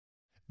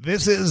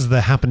This is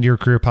the Happen to Your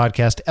Career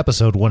podcast,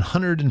 episode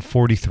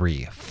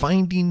 143,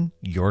 Finding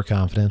Your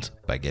Confidence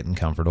by Getting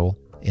Comfortable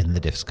in the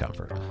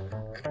Discomfort.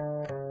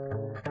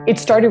 It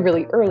started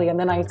really early, and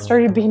then I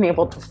started being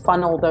able to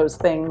funnel those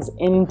things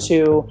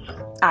into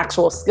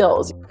actual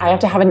skills. I have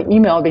to have an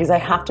email because I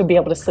have to be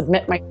able to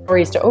submit my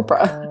stories to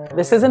Oprah.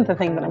 This isn't the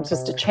thing that I'm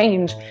supposed to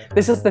change.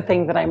 This is the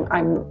thing that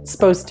I'm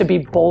supposed to be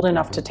bold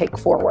enough to take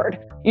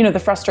forward. You know, the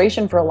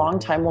frustration for a long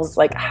time was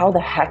like, how the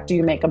heck do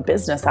you make a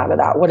business out of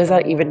that? What does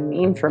that even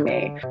mean for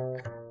me?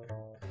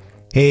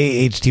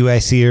 Hey,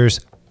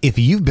 H2ICers. If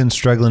you've been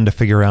struggling to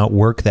figure out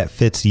work that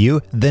fits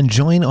you, then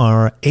join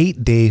our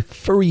 8-day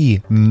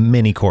free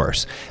mini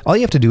course. All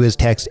you have to do is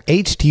text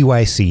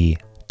HTYC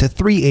to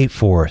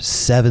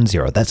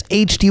 38470. That's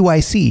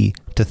HTYC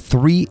to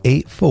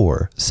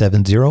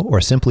 38470,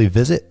 or simply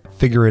visit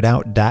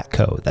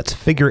figureitout.co. That's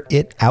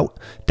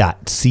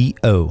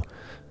figureitout.co.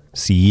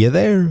 See you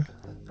there.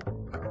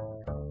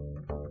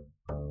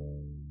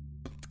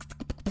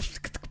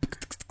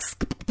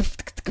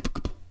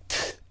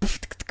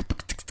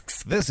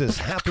 This is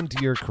Happen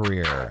to Your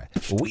Career.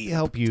 We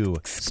help you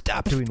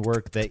stop doing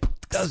work that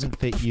doesn't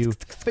fit you,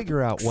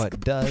 figure out what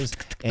does,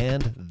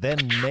 and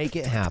then make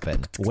it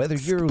happen. Whether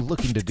you're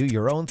looking to do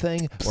your own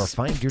thing or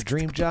find your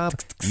dream job,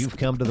 you've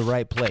come to the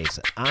right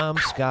place. I'm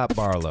Scott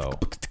Barlow.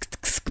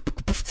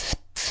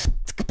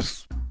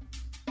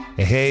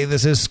 Hey,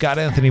 this is Scott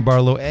Anthony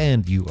Barlow,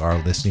 and you are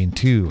listening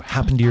to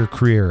Happen to Your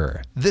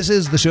Career. This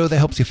is the show that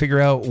helps you figure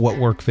out what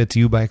work fits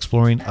you by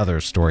exploring other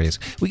stories.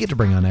 We get to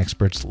bring on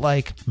experts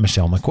like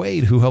Michelle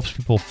McQuaid, who helps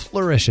people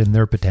flourish in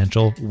their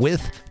potential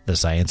with the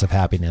science of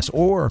happiness,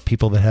 or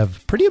people that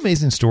have pretty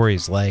amazing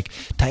stories like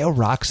Tayo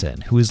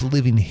Roxon, who is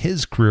living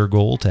his career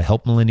goal to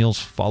help millennials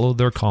follow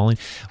their calling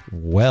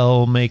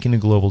while making a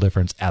global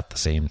difference at the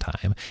same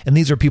time. And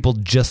these are people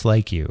just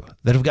like you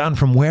that have gotten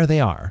from where they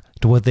are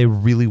to what they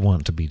really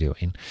want to be doing.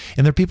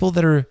 And they're people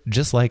that are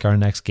just like our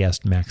next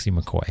guest, Maxie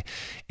McCoy.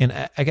 And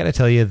I got to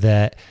tell you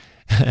that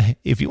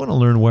if you want to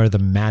learn where the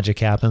magic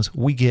happens,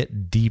 we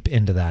get deep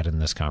into that in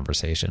this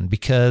conversation,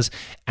 because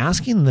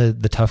asking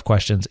the tough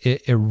questions,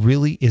 it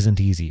really isn't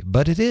easy,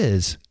 but it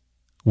is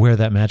where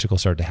that magic will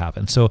start to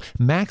happen. So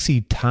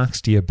Maxie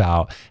talks to you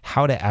about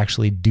how to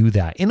actually do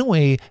that in a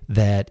way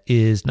that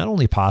is not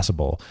only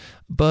possible,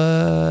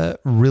 but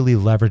really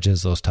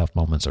leverages those tough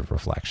moments of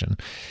reflection.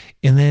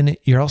 And then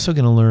you're also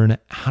going to learn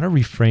how to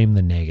reframe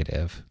the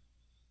negative.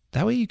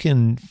 That way you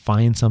can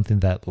find something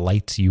that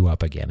lights you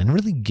up again and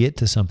really get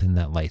to something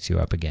that lights you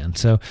up again.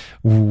 So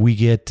we've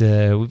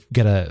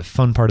got a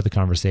fun part of the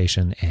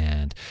conversation,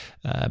 and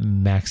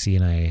Maxie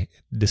and I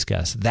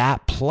discuss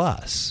that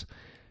plus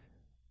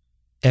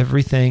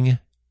everything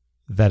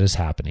that is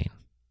happening,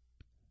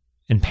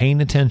 and paying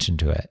attention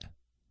to it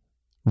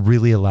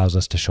really allows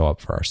us to show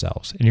up for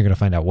ourselves. And you're going to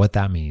find out what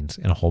that means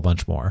and a whole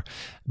bunch more.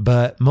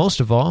 But most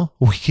of all,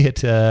 we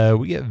get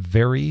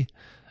very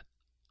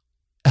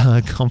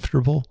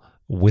comfortable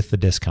with the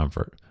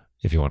discomfort,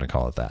 if you want to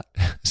call it that.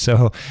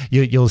 So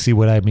you'll see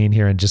what I mean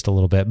here in just a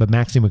little bit. But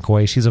Maxie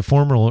McCoy, she's a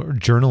former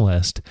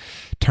journalist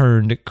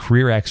turned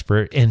career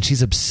expert, and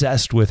she's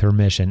obsessed with her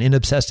mission. And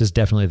obsessed is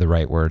definitely the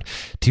right word,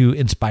 to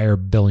inspire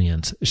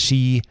billions.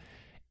 She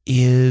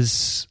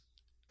is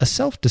a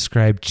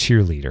self-described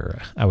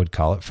cheerleader, I would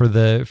call it, for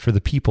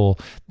the people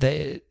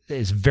that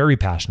is very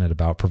passionate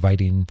about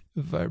providing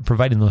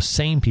those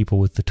same people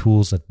with the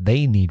tools that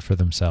they need for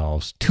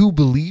themselves to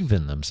believe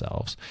in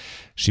themselves.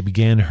 She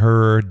began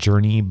her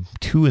journey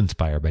to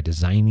inspire by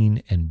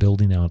designing and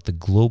building out the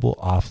global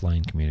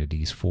offline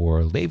communities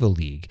for Levo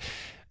League.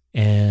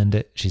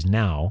 And she's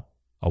now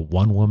a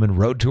one-woman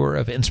road tour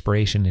of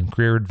inspiration and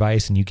career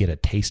advice, and you get a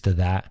taste of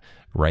that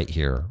right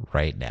here,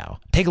 right now.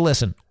 Take a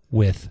listen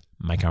with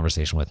my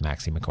conversation with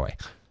Maxie McCoy.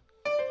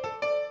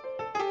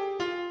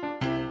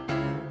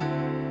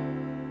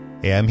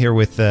 Hey, I'm here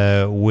with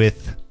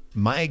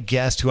my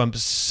guest, who I'm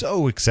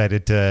so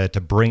excited to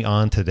bring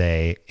on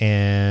today,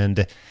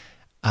 and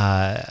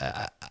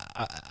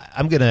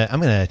I'm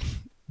gonna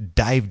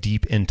dive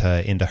deep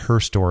into her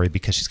story,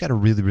 because she's got a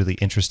really, really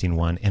interesting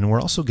one. And we're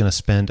also going to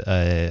spend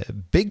a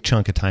big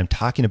chunk of time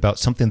talking about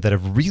something that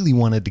I've really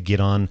wanted to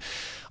get on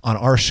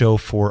our show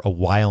for a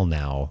while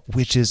now,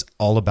 which is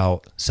all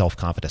about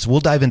self-confidence. We'll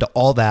dive into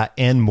all that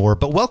and more,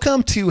 but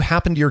welcome to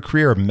Happen to Your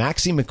Career,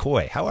 Maxie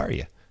McCoy. How are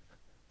you?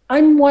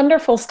 I'm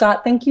wonderful,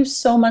 Scott. Thank you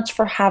so much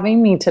for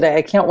having me today.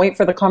 I can't wait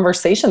for the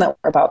conversation that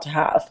we're about to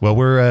have. Well,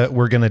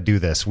 we're going to do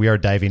this. We are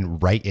diving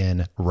right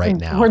in right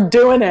now. We're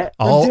doing it.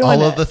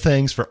 All of the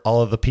things for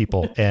all of the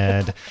people.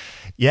 And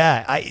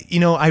yeah, I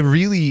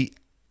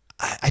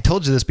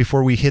told you this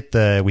before we hit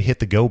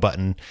the go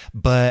button,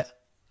 but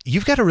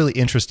you've got a really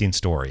interesting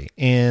story,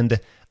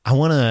 and I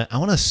want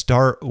to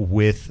start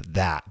with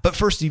that. But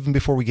first, even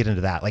before we get into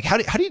that, like how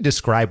do you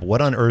describe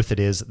what on earth it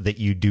is that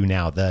you do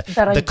now?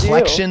 The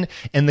collection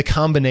and the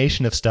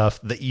combination of stuff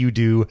that you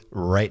do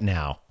right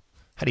now.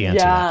 How do you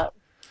answer that?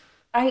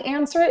 I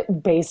answer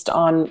it based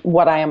on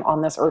what I am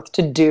on this earth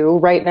to do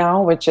right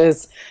now, which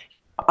is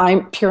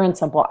I'm pure and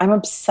simple. I'm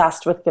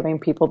obsessed with giving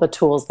people the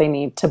tools they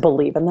need to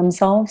believe in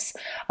themselves.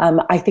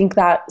 I think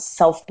that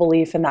self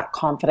belief and that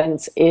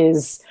confidence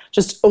is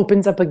just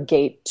opens up a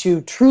gate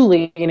to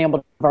truly being able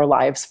to move our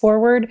lives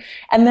forward.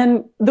 And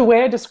then the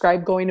way I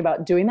describe going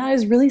about doing that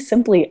is really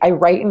simply I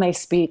write and I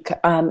speak,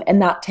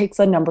 and that takes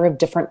a number of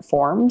different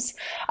forms.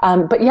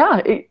 But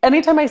yeah,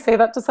 anytime I say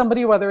that to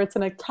somebody, whether it's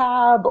in a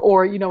cab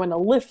or, in a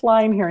Lyft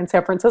line here in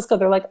San Francisco,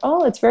 they're like,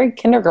 oh, it's very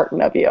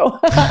kindergarten of you.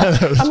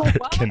 I'm like,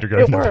 wow,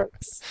 kindergarten. It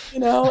works.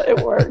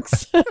 It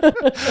works.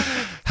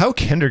 How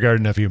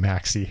kindergarten of you,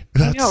 Maxie.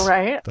 I know,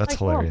 right? That's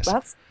hilarious. Well,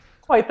 that's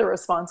quite the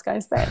response,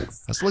 guys.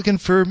 Thanks. I was looking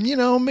for,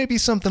 maybe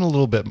something a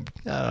little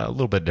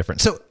bit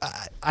different. So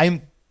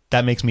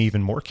that makes me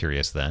even more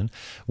curious then.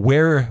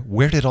 Where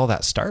did all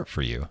that start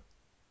for you?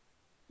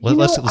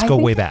 Let's go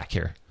way back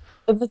here.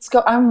 Let's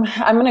go. I'm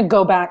going to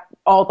go back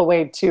all the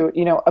way to,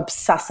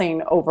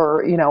 obsessing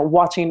over,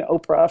 watching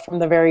Oprah from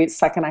the very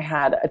second I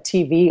had a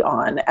TV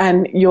on.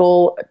 And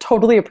you'll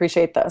totally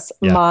appreciate this.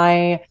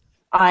 Yeah.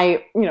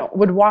 I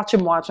would watch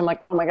and watch. I'm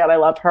like, oh my God, I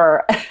love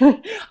her.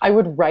 I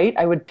would write,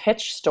 I would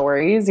pitch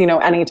stories,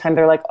 anytime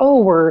they're like,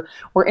 oh,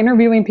 we're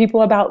interviewing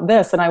people about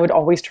this. And I would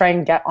always try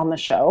and get on the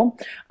show.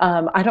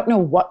 I don't know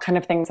what kind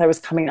of things I was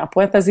coming up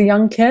with as a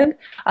young kid.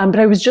 But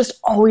I was just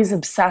always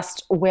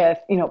obsessed with,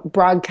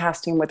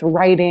 broadcasting, with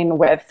writing,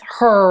 with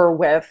her,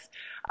 with,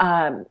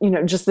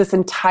 just this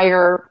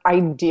entire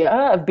idea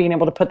of being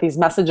able to put these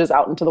messages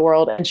out into the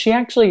world. And she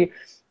actually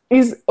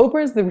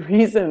Oprah is the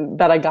reason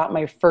that I got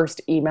my first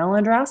email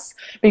address,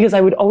 because I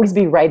would always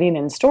be writing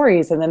in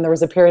stories. And then there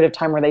was a period of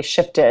time where they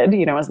shifted,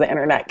 as the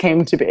internet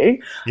came to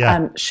be,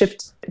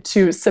 shift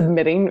to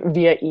submitting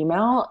via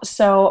email.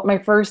 So my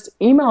first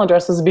email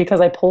address was because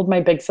I pulled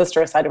my big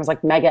sister aside and was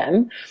like,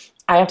 Megan,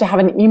 I have to have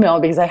an email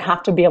because I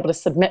have to be able to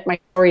submit my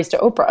stories to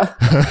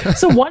Oprah.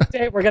 So one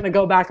day we're going to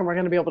go back and we're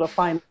going to be able to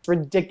find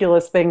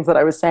ridiculous things that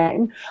I was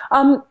saying.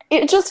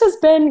 It just has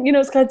been,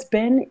 it's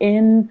been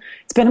in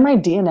my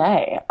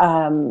DNA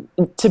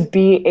to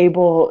be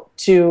able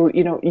to,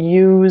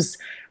 use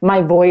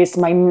my voice,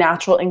 my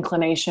natural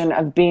inclination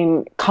of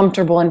being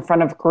comfortable in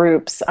front of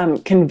groups,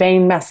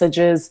 conveying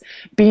messages,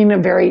 being a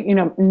very,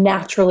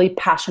 naturally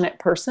passionate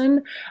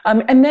person.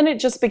 And then it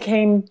just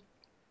became,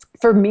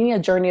 for me, a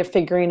journey of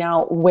figuring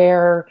out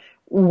where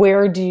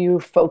do you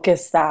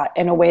focus that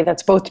in a way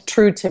that's both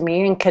true to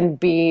me and can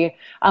be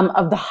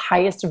of the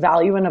highest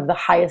value and of the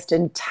highest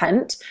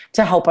intent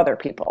to help other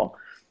people.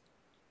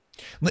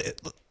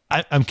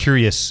 I'm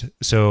curious.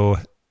 So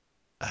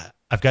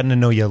I've gotten to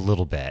know you a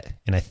little bit,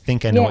 and I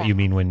think I know what you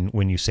mean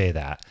when you say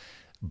that,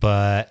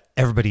 but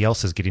everybody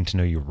else is getting to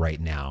know you right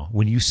now.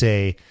 When you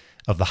say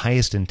of the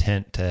highest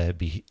intent to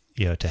be,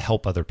 to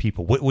help other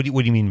people, what do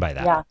you mean by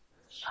that? Yeah.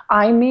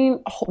 I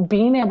mean,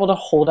 being able to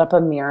hold up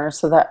a mirror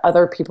so that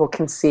other people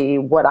can see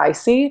what I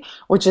see,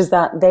 which is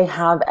that they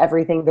have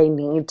everything they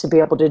need to be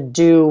able to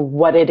do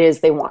what it is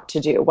they want to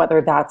do,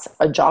 whether that's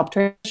a job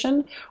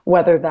transition,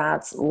 whether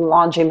that's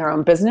launching their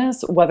own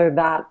business, whether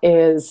that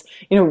is,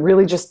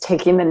 really just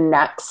taking the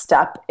next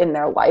step in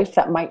their life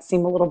that might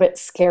seem a little bit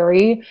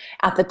scary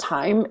at the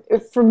time.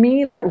 For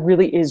me, it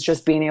really is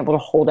just being able to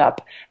hold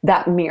up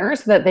that mirror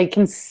so that they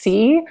can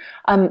see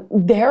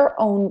their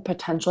own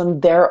potential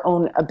and their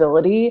own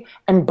ability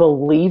and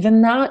believe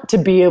in that to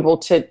be able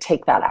to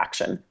take that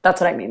action.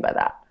 That's what I mean by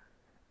that.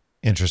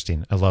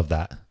 Interesting. I love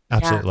that.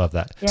 Absolutely love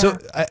that. Yeah. So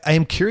I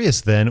am curious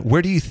then,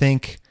 where do you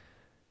think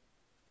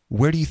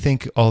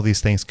all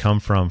these things come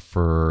from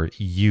for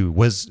you?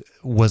 Was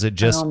it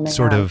just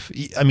sort of,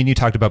 I mean, you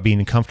talked about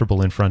being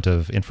comfortable in front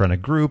of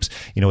groups,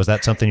 was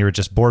that something you were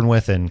just born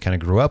with and kind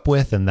of grew up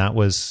with, and that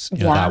was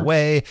that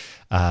way?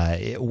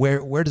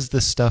 Where does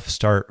this stuff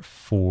start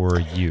for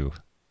you?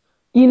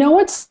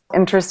 What's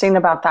interesting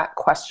about that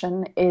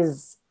question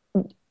is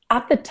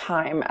at the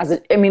time,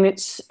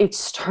 it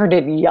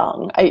started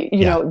young.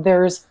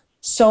 There's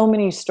so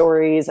many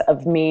stories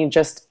of me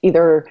just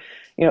either,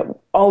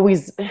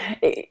 always,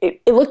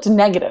 it looked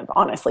negative,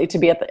 honestly, to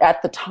be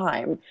at the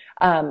time.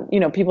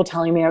 People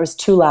telling me I was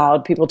too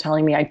loud, people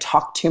telling me I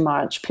talked too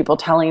much, people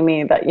telling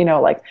me that,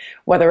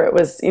 whether it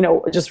was,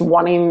 just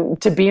wanting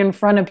to be in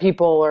front of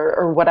people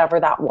or whatever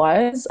that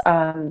was.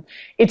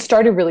 It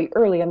started really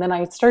early. And then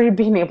I started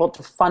being able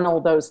to funnel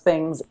those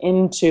things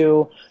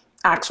into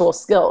actual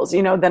skills.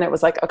 Then it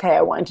was like, okay,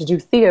 I wanted to do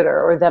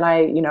theater, or then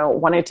I,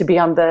 wanted to be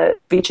on the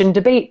speech and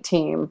debate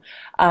team,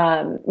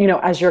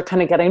 as you're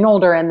kind of getting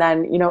older, and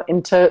then,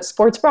 into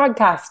sports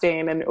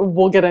broadcasting, and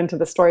we'll get into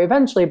the story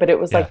eventually, but it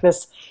was like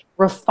this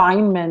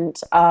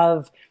refinement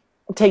of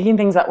taking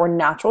things that were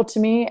natural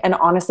to me and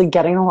honestly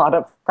getting a lot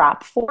of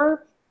crap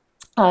for,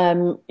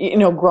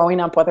 growing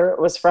up, whether it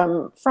was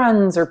from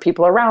friends or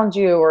people around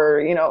you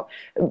or,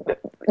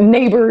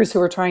 neighbors who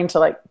were trying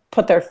to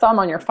put their thumb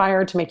on your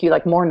fire to make you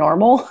like more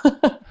normal.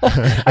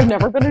 I've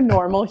never been a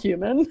normal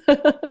human,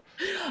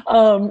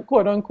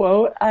 quote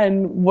unquote.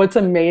 And what's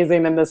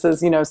amazing, and this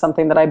is,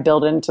 something that I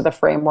build into the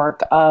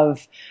framework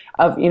of,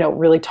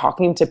 really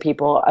talking to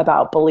people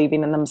about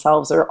believing in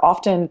themselves, or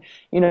often,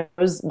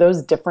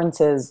 those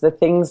differences, the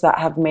things that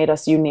have made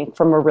us unique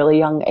from a really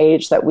young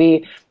age that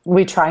we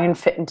try and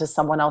fit into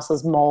someone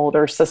else's mold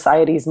or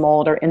society's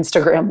mold or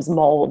Instagram's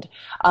mold,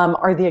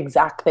 are the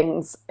exact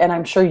things. And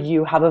I'm sure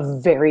you have a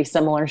very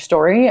similar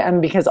story.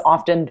 And because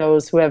often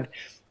those who have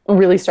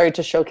really started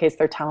to showcase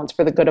their talents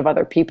for the good of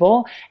other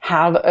people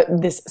have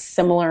this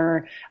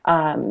similar,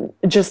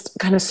 just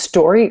kind of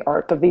story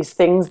arc of these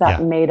things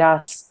that made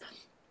us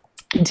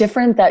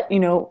different, that,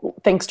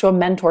 thanks to a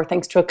mentor,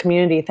 thanks to a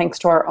community, thanks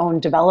to our own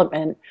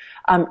development,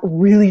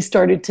 really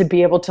started to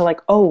be able to like,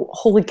 oh,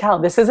 holy cow,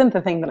 this isn't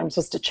the thing that I'm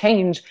supposed to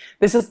change.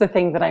 This is the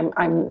thing that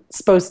I'm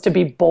supposed to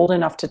be bold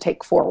enough to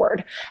take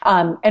forward.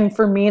 And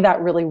for me,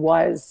 that really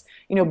was,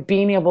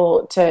 being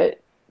able to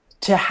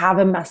have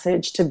a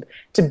message,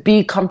 to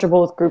be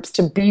comfortable with groups,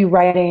 to be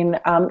writing,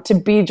 to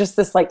be just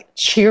this like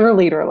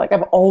cheerleader. Like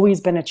I've always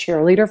been a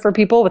cheerleader for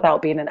people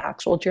without being an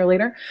actual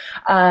cheerleader.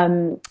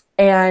 And,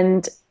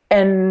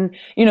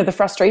 the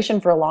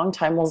frustration for a long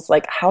time was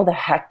like, how the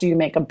heck do you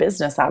make a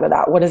business out of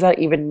that? What does that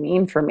even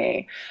mean for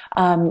me?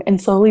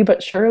 And slowly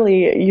but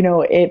surely,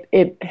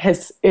 it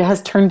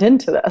has turned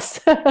into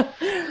this.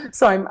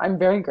 So I'm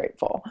very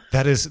grateful.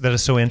 That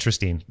is so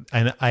interesting.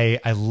 And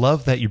I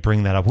love that you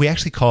bring that up. We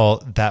actually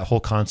call that whole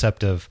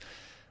concept of,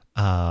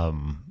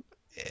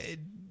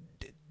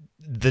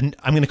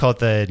 I'm going to call it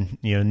the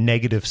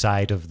negative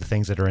side of the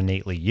things that are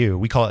innately you.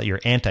 We call it your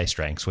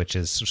anti-strengths, which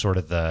is sort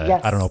of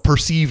the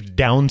perceived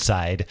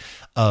downside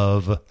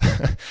of.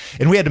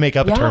 And we had to make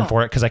up a term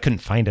for it because I couldn't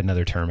find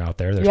another term out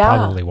there. There's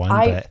probably one,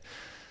 but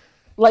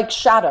like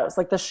shadows,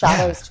 like the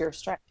shadows to your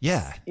strengths.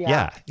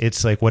 Yeah.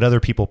 It's like what other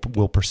people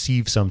will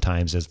perceive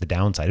sometimes as the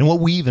downside, and what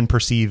we even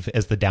perceive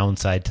as the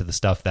downside to the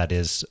stuff that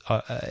is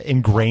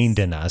ingrained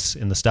in us,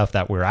 in the stuff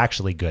that we're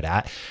actually good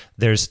at.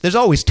 There's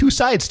always two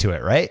sides to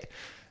it, right?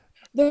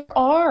 There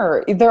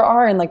are.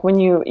 And like when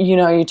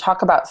you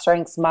talk about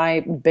strengths,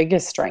 my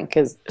biggest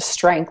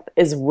strength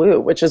is woo,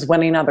 which is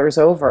winning others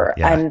over.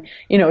 Yeah. And,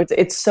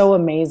 it's so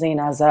amazing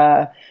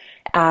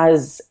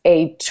as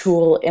a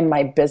tool in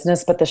my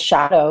business, but the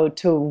shadow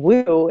to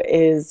woo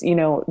is,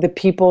 the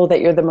people that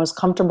you're the most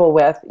comfortable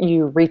with,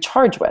 you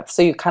recharge with.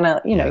 So you kind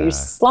of, you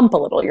slump a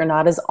little, you're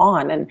not as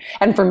on.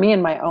 And for me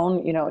in my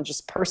own,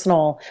 just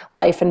personal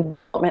life and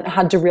development, I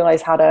had to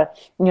realize how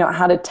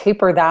to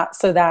taper that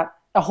so that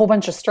a whole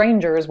bunch of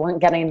strangers weren't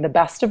getting the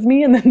best of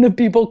me, and then the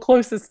people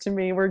closest to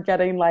me were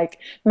getting like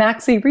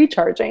maxi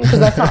recharging, because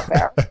that's not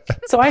fair.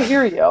 So I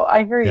hear you,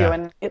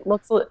 and it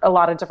looks a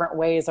lot of different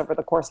ways over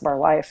the course of our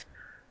life.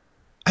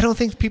 I don't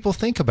think people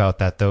think about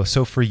that though.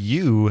 So for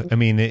you, I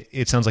mean,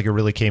 it sounds like it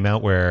really came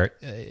out where,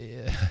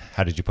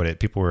 how did you put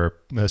it? People were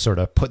sort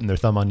of putting their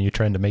thumb on you,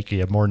 trying to make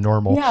you more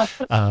normal. Yeah,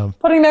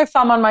 putting their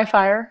thumb on my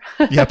fire.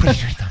 Yeah,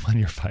 putting your thumb on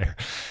your fire.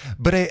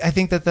 But I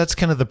think that's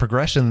kind of the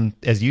progression,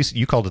 as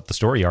you called it, the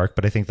story arc.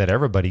 But I think that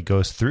everybody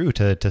goes through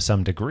to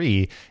some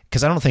degree,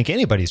 because I don't think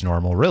anybody's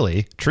normal,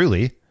 really,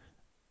 truly.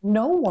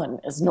 No one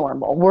is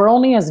normal. We're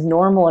only as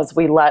normal as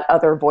we let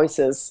other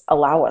voices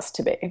allow us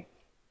to be.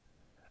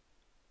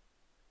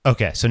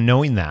 Okay, so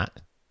knowing that,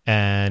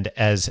 and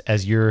as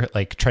you're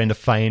like trying to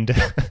find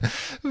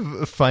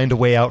a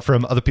way out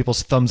from other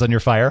people's thumbs on your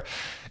fire,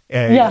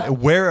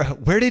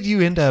 where did you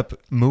end up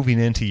moving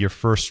into your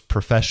first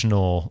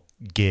professional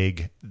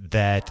gig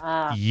that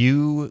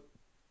you?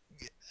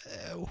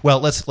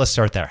 Well, let's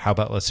start there. How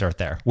about let's start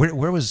there?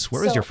 Where was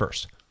your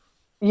first?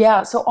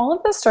 Yeah, so all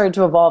of this started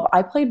to evolve.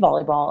 I played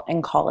volleyball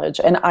in college,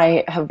 and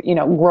I have,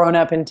 grown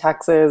up in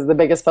Texas, the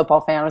biggest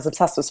football fan. I was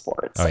obsessed with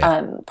sports,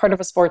 part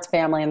of a sports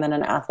family, and then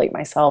an athlete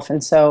myself.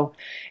 And so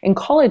in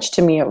college,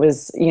 to me, it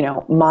was,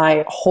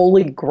 my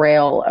holy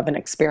grail of an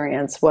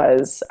experience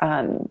was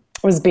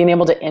being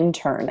able to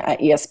intern at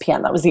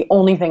ESPN. That was the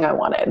only thing I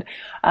wanted.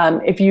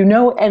 If you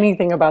know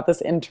anything about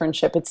this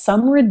internship, it's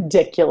some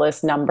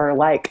ridiculous number,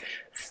 like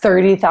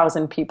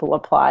 30,000 people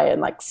apply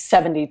and like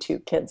 72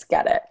 kids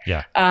get it.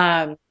 Yeah.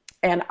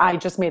 And I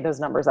just made those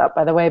numbers up,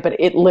 by the way, but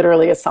it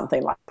literally is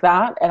something like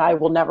that. And I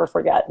will never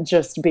forget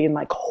just being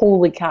like,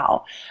 holy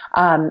cow.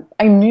 I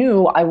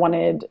knew I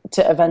wanted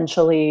to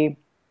eventually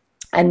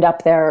end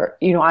up there.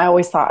 I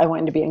always thought I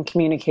wanted to be in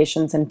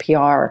communications and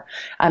PR.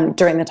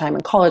 During the time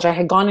in college, I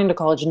had gone into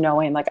college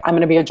knowing like I'm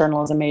going to be a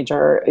journalism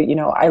major.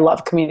 I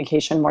love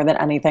communication more than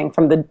anything.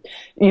 From the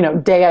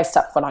day I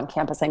stepped foot on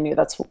campus, I knew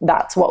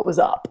that's what was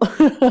up.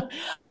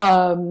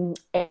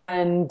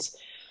 And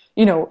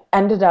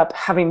ended up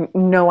having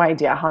no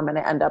idea how I'm going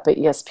to end up at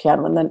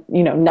ESPN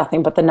when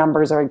nothing but the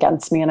numbers are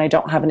against me and I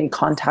don't have any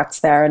contacts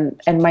there.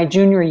 And my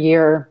junior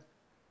year,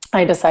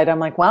 I decided, I'm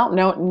like, well,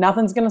 no,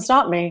 nothing's going to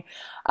stop me.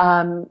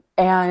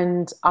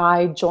 And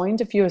I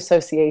joined a few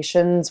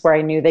associations where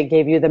I knew they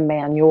gave you the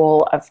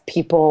manual of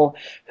people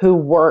who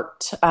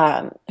worked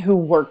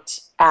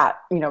at,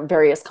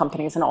 various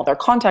companies and all their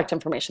contact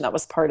information. That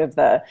was part of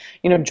the,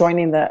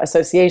 joining the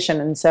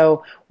association. And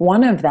so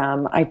one of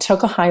them, I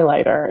took a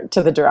highlighter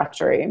to the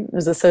directory. It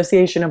was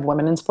Association of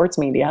Women in Sports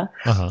Media.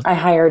 Uh-huh.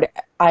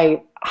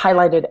 I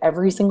highlighted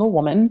every single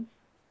woman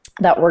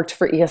that worked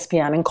for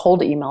ESPN and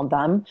cold emailed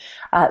them.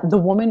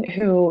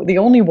 The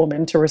only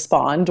woman to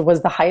respond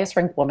was the highest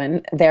ranked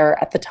woman there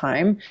at the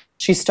time.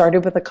 She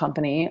started with the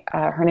company.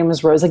 Her name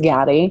was Rosa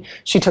Gaddy.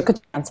 She took a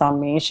chance on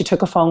me. She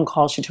took a phone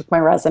call. She took my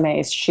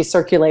resume. She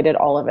circulated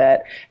all of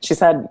it. She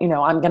said,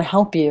 I'm going to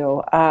help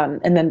you.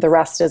 And then the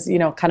rest is,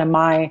 kind of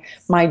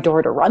my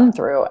door to run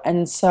through.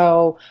 And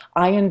so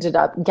I ended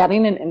up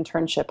getting an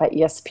internship at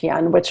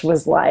ESPN, which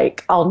was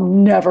like, I'll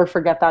never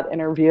forget that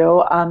interview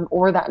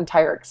or that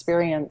entire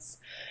experience.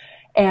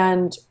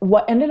 And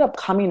what ended up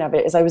coming of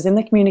it is I was in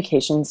the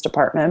communications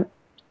department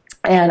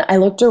and I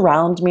looked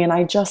around me and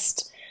I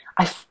felt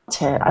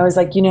it. I was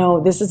like,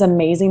 this is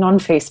amazing on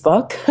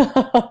Facebook.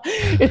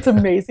 It's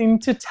amazing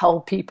to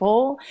tell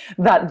people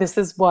that this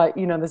is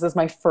this is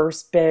my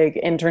first big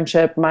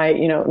internship.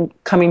 My,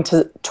 coming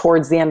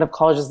towards the end of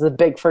college is the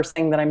big first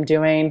thing that I'm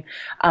doing.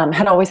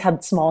 Had always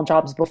had small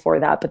jobs before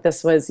that, but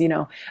this was,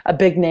 a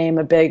big name,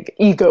 a big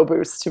ego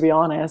boost, to be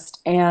honest.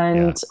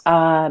 And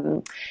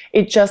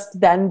it just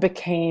then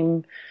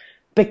became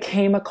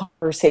a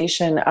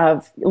conversation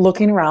of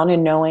looking around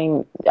and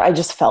knowing, I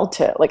just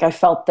felt it. Like I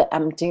felt the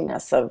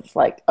emptiness of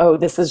like, oh,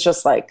 this is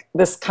just like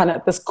this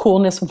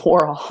coolness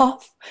wore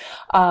off.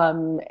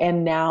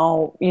 And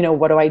now,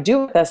 what do I do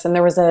with this? And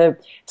there was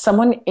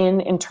someone in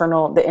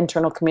the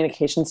internal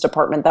communications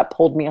department that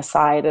pulled me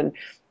aside, and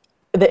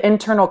the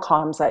internal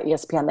comms at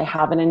ESPN, they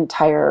have an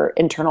entire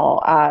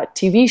internal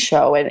TV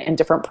show and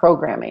different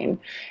programming.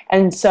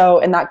 And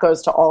that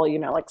goes to all,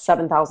 like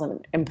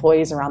 7,000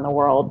 employees around the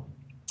world.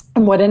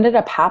 And what ended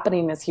up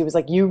happening is he was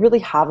like, you really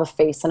have a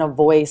face and a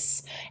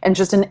voice and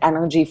just an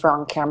energy for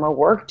on-camera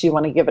work. Do you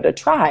want to give it a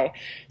try?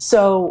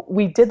 So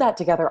we did that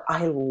together.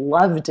 I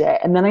loved it.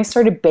 And then I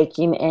started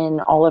baking in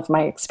all of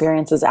my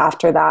experiences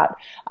after that,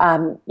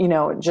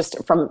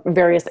 just from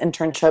various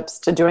internships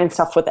to doing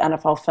stuff with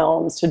NFL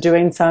Films to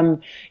doing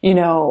some,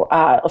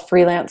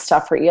 freelance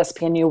stuff for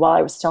ESPNU while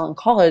I was still in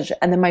college.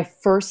 And then my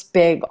first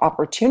big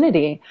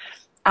opportunity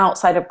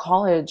outside of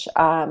college,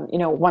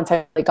 once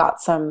I really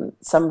got some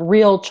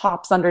real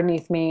chops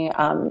underneath me,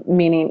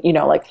 meaning,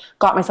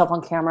 got myself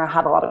on camera,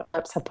 had a lot of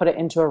clips, had put it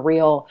into a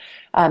reel,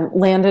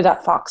 landed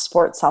at Fox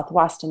Sports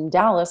Southwest in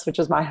Dallas, which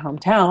is my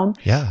hometown,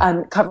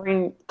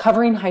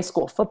 covering high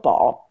school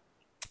football.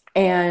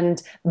 And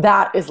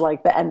that is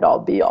like the end all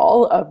be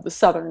all of the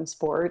Southern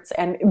sports.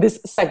 And this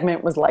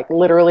segment was like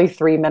literally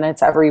 3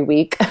 minutes every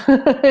week.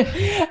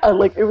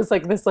 It was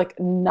like this like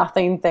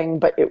nothing thing,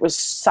 but it was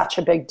such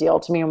a big deal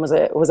to me. And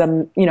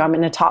I'm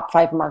in a top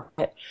 5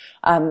 market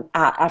at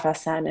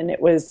FSN. And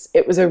it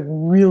was a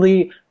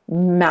really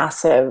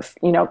massive,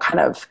 kind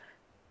of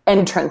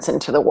entrance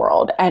into the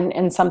world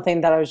and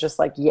something that I was just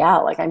like, yeah,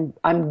 like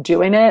I'm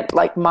doing it.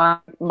 Like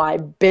my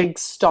big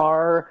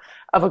star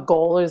of a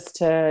goal is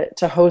to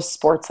host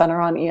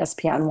SportsCenter on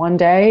ESPN one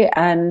day.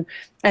 And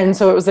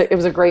so it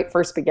was a great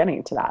first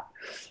beginning to that.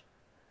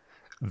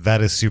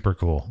 That is super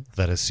cool.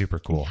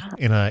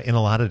 Yeah. In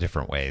a lot of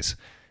different ways.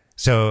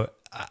 So,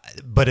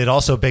 but it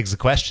also begs the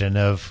question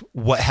of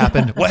what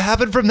happened. What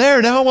happened from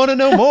there? Now I want to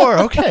know more.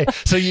 Okay.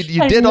 So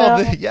you did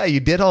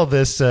all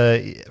this.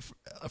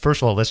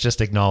 First of all, let's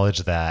just acknowledge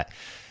that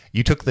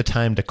you took the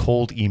time to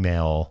cold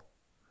email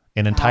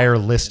an entire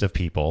list of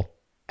people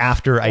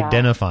after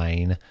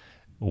identifying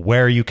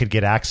where you could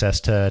get access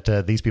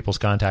to these people's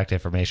contact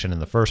information in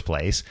the first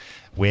place,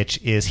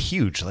 which is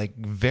huge. Like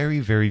very,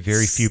 very,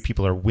 very few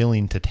people are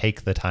willing to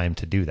take the time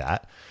to do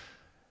that.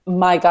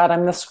 My God,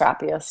 I'm the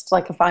scrappiest.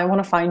 Like if I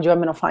want to find you, I'm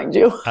going to find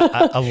you.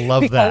 I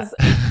love that.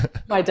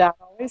 My dad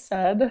always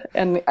said,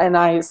 and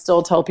I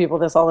still tell people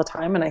this all the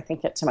time, and I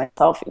think it to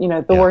myself,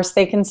 the worst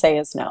they can say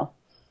is no.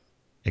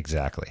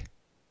 Exactly.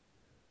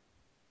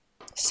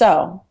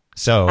 So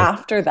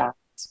after that,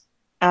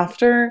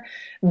 after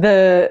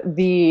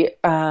the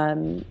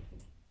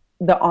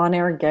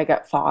on-air gig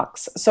at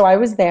Fox, so I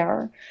was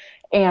there,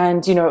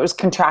 and it was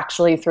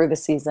contractually through the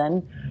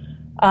season.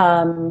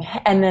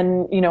 And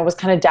then, was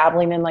kind of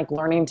dabbling in like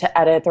learning to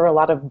edit. There were a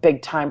lot of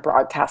big time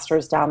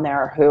broadcasters down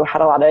there who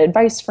had a lot of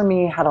advice for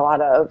me, had a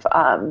lot of,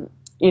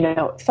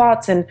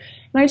 thoughts. And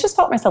I just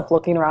felt myself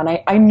looking around.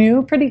 I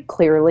knew pretty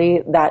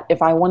clearly that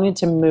if I wanted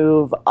to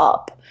move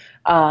up,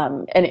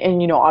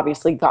 and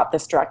obviously got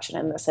this direction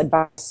and this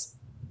advice,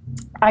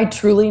 I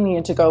truly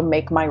needed to go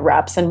make my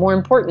reps and more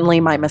importantly,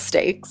 my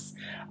mistakes,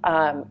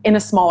 in a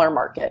smaller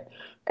market.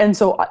 And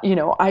so,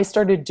 I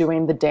started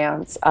doing the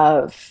dance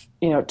of,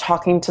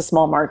 talking to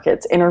small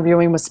markets,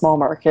 interviewing with small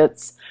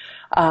markets,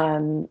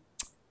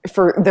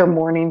 for their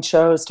morning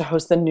shows, to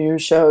host the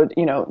news show,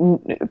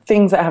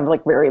 things that have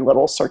like very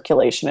little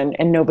circulation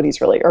and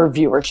nobody's really, or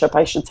viewership,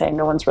 I should say,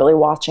 no one's really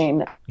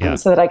watching, Yeah.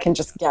 so that I can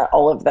just get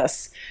all of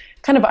this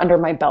kind of under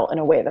my belt in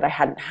a way that I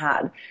hadn't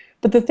had.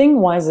 But the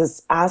thing was,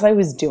 is as I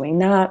was doing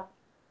that,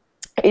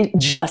 it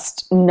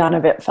just, none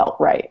of it felt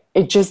right.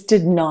 It just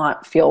did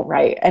not feel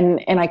right.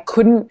 And I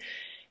couldn't,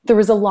 there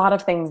was a lot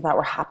of things that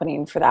were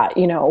happening for that.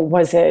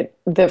 Was it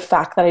the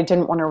fact that I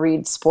didn't want to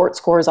read sports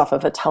scores off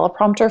of a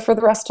teleprompter for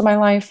the rest of my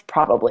life?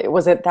 Probably.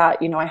 Was it that,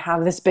 I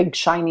have this big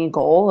shiny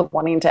goal of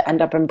wanting to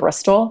end up in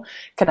Bristol,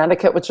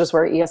 Connecticut, which is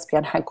where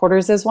ESPN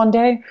headquarters is one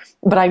day,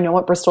 but I know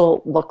what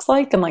Bristol looks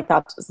like, and like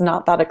that's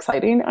not that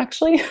exciting,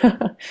 actually.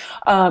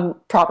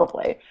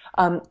 Probably.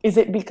 Is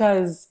it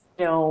because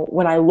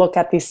when I look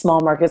at these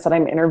small markets that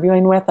I'm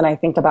interviewing with, and I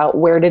think about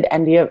where did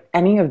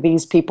any of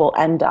these people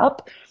end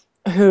up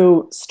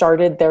who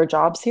started their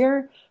jobs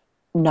here?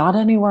 Not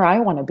anywhere I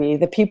want to be.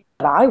 The people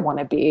that I want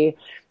to be,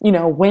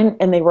 went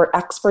and they were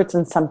experts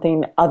in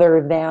something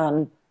other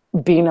than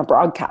being a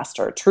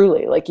broadcaster,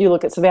 truly. Like you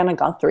look at Savannah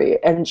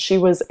Guthrie, and she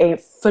was a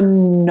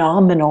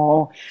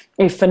phenomenal,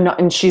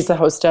 and she's the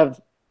host of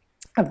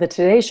the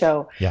Today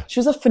Show. Yeah. She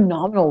was a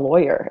phenomenal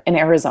lawyer in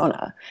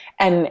Arizona,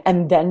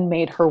 and then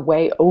made her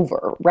way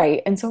over,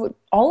 right? And so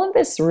all of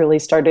this really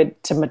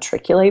started to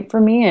matriculate for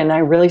me, and I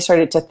really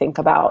started to think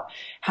about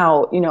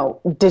how,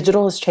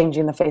 digital is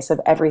changing the face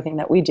of everything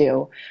that we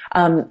do.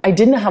 I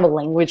didn't have a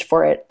language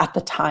for it at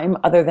the time,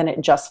 other than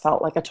it just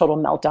felt like a total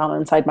meltdown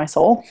inside my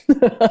soul.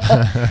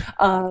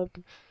 I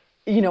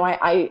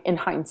in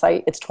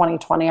hindsight, it's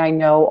 2020. I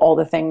know all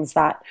the things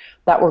that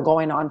were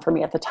going on for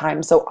me at the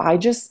time. So I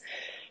just,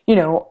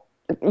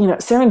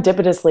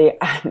 serendipitously,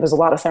 there's a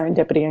lot of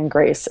serendipity and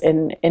grace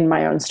in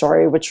my own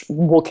story, which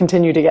we'll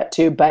continue to get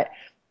to. But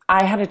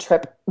I had a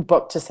trip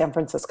booked to San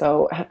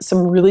Francisco, had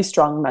some really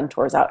strong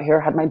mentors out here,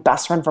 had my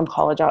best friend from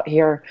college out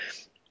here.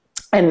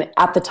 And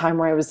at the time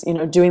where I was,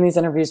 doing these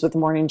interviews with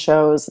morning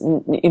shows,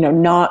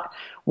 not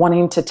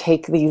wanting to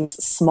take these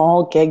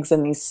small gigs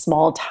in these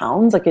small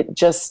towns, like it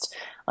just,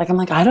 like, I'm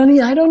like, I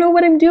don't know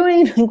what I'm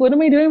doing. Like, what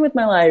am I doing with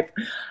my life?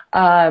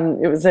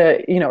 It was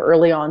a,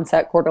 early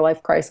onset quarter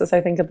life crisis,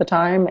 I think, at the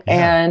time.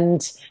 Yeah.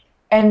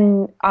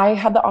 And I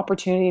had the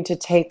opportunity to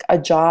take a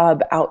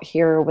job out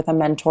here with a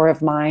mentor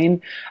of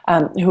mine,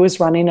 who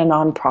was running a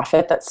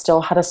nonprofit that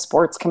still had a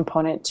sports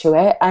component to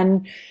it.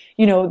 And,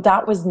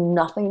 that was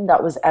nothing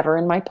that was ever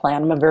in my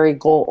plan. I'm a very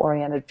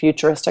goal-oriented,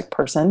 futuristic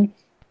person.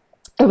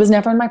 It was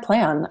never in my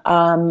plan.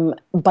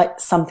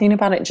 But something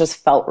about it just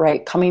felt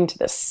right. Coming to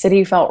this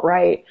city felt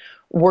right.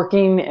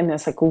 Working in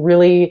this like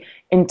really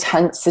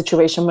intense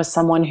situation with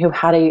someone who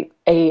had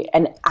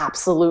an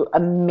absolute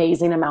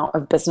amazing amount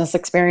of business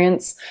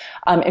experience,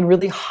 and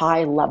really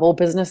high level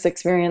business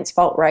experience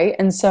felt right.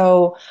 And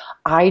so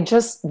I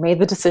just made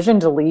the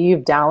decision to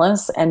leave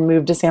Dallas and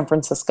move to San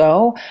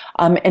Francisco,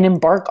 and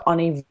embark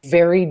on a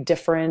very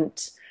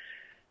different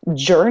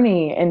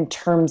journey in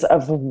terms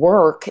of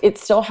work. It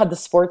still had the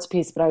sports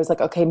piece, but I was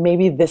like, okay,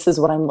 maybe this is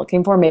what I'm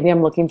looking for. Maybe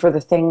I'm looking for the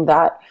thing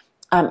that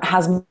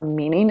has more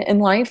meaning in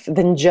life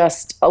than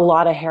just a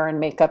lot of hair and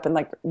makeup and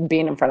like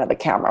being in front of the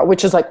camera,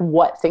 which is like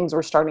what things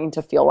were starting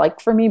to feel like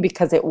for me,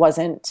 because it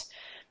wasn't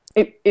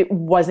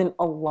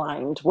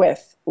aligned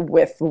with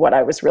what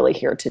I was really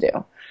here to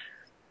do.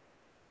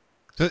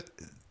 So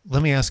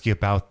let me ask you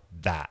about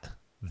that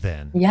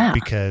then. Yeah.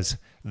 Because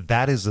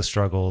that is the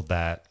struggle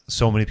that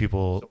so many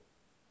people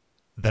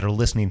that are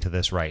listening to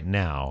this right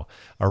now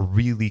are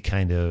really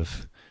kind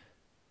of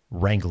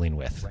wrangling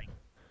with.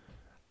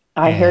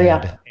 I hear you.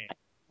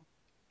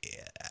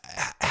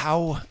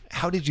 How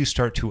did you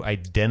start to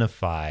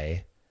identify?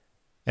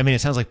 I mean, it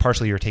sounds like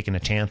partially you're taking a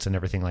chance and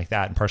everything like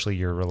that, and partially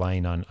you're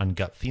relying on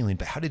gut feeling.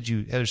 But how did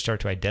you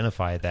start to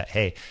identify that,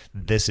 hey,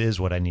 this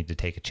is what I need to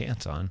take a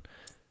chance on?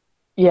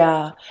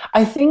 Yeah,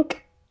 I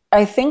think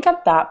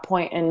at that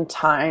point in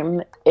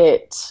time,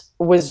 it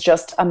was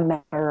just a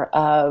matter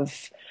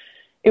of.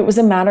 It was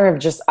a matter of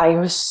just, I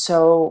was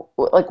so,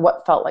 like,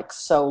 what felt like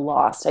so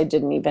lost. I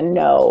didn't even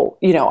know,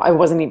 I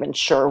wasn't even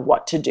sure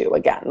what to do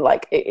again.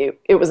 Like,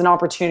 it was an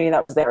opportunity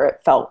that was there. It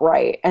felt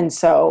right. And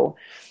so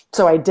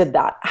I did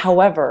that.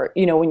 However,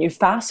 when you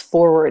fast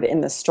forward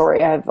in this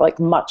story, I have like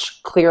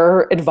much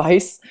clearer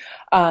advice.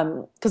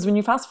 Because when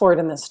you fast forward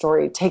in this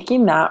story,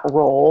 taking that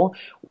role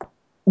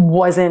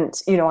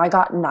wasn't, I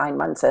got 9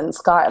 months in,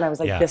 Scott, and I was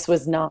like, this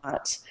was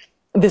not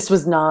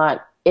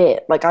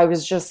it. Like, I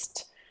was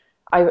just,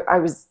 I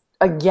was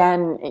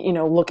again,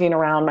 looking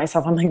around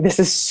myself. I'm like, this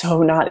is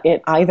so not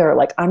it either.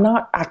 Like, I'm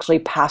not actually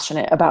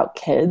passionate about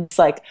kids.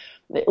 Like,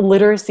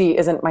 literacy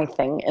isn't my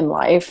thing in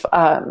life.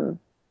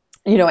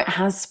 It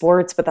has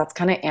sports, but that's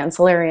kind of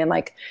ancillary. And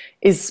like,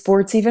 is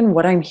sports even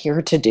what I'm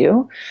here to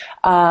do?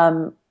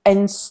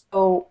 And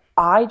so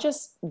I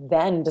just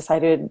then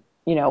decided,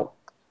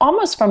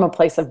 almost from a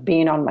place of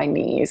being on my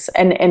knees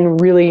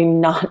and really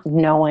not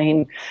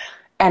knowing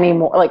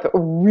anymore, like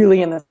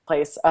really in this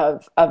place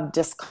of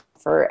discomfort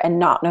discomfort and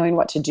not knowing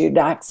what to do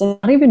next and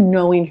not even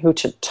knowing who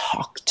to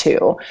talk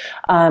to,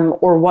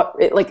 or what,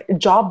 like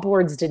job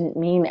boards didn't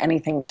mean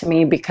anything to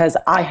me because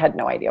I had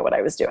no idea what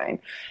I was doing.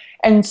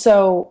 And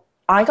so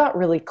I got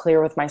really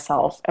clear with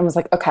myself and was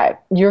like, okay,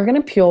 you're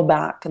going to peel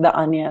back the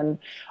onion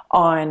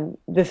on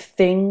the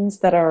things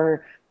that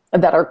are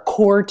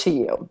core to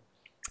you.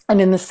 And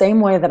in the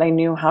same way that I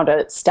knew how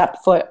to step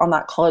foot on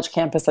that college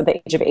campus at the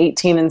age of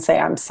 18 and say,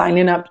 I'm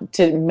signing up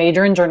to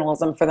major in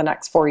journalism for the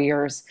next 4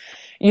 years,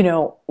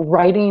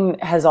 writing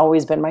has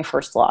always been my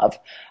first love.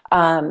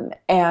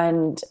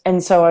 And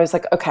so I was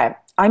like, okay,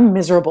 I'm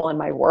miserable in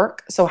my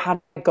work. So how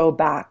do I go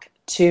back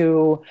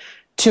to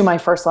my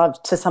first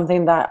love, to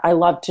something that I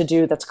love to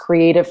do, that's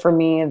creative for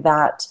me,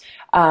 that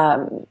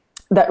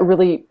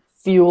really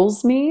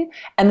fuels me?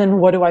 And then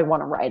what do I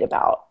want to write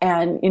about?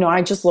 And,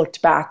 I just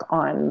looked back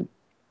on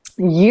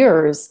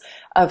years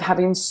of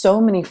having so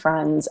many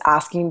friends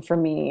asking for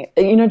me,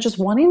 just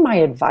wanting my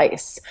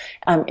advice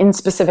in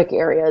specific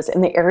areas,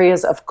 in the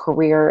areas of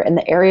career, in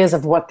the areas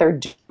of what they're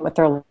doing with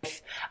their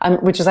life,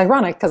 which is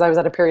ironic because I was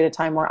at a period of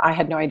time where I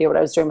had no idea what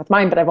I was doing with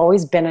mine, but I've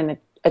always been an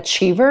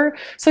achiever.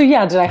 So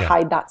yeah, did I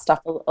hide that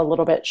stuff a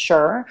little bit?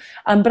 Sure.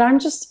 But I'm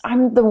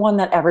the one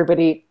that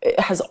everybody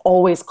has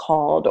always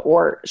called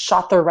or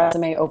shot their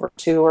resume over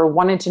to, or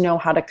wanted to know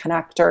how to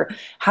connect or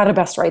how to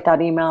best write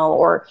that email,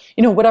 or,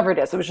 whatever it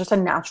is. It was just a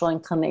natural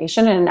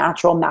inclination and a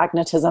natural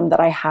magnetism that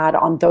I had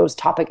on those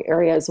topic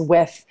areas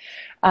with,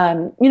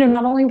 not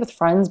only with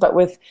friends, but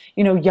with,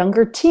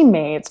 younger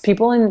teammates,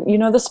 people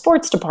in, the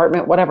sports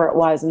department, whatever it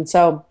was. And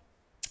so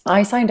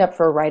I signed up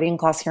for a writing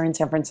class here in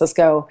San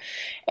Francisco,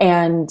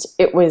 and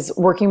it was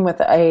working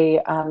with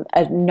a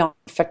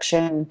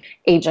nonfiction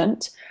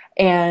agent.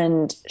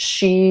 And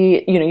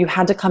she, you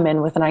had to come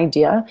in with an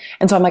idea.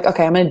 And so I'm like,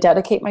 okay, I'm going to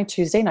dedicate my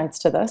Tuesday nights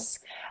to this.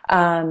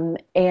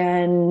 And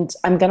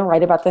I'm going to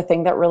write about the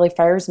thing that really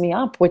fires me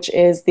up, which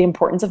is the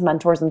importance of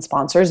mentors and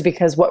sponsors,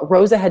 because what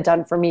Rosa had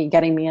done for me,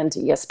 getting me into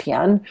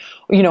ESPN,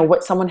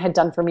 what someone had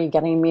done for me,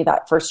 getting me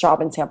that first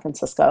job in San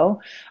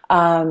Francisco,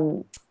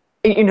 down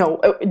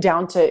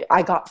to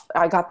I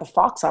got the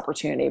Fox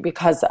opportunity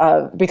because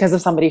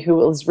of somebody who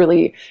was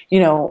really,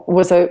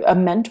 was a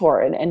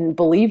mentor and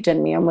believed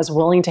in me and was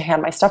willing to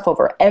hand my stuff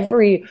over.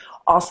 Every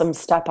awesome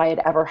step I had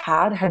ever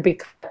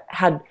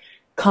had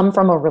come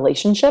from a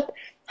relationship,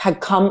 had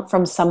come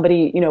from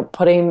somebody,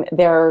 putting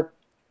their,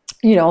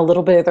 a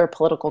little bit of their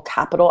political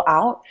capital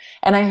out.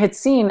 And I had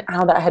seen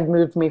how that had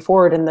moved me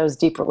forward in those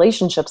deep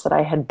relationships that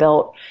I had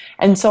built.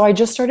 And so I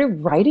just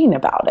started writing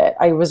about it.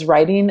 I was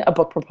writing a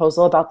book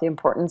proposal about the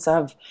importance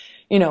of,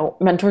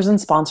 mentors and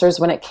sponsors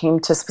when it came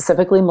to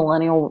specifically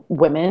millennial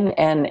women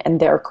and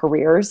their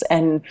careers,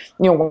 and,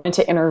 wanted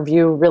to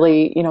interview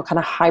really, kind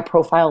of high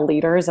profile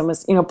leaders, and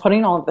was,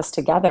 putting all of this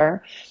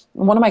together.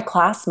 One of my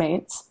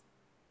classmates,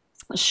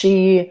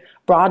 she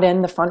brought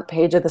in the front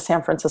page of the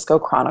San Francisco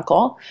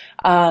Chronicle,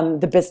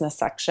 the business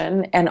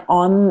section, and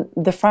on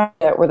the front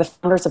of it were the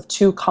founders of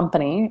two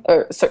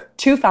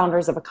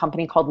founders of a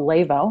company called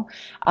Levo,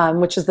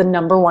 which is the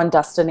 #1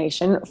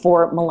 destination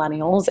for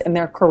millennials in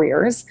their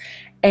careers.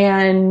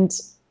 And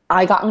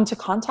I got into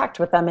contact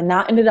with them, and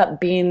that ended up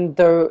being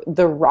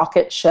the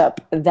rocket ship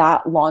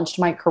that launched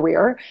my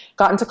career.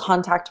 Got into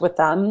contact with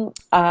them.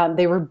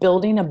 They were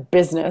building a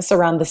business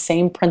around the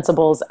same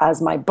principles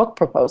as my book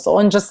proposal,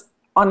 and just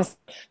honestly,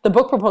 the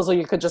book proposal,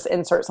 you could just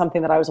insert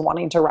something that I was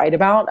wanting to write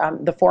about.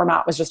 The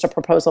format was just a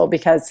proposal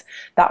because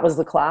that was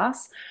the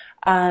class.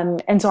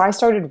 And so I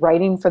started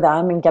writing for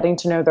them and getting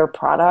to know their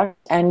product.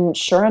 And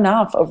sure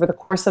enough, over the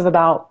course of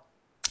about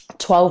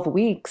 12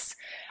 weeks,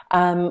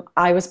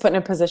 I was put in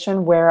a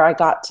position where I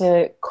got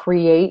to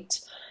create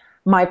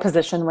my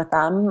position with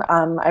them.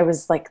 I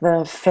was like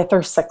the 5th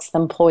or 6th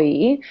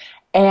employee.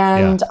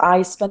 And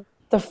I spent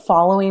the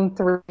following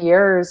 3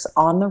 years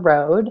on the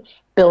road,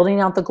 building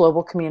out the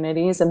global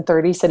communities in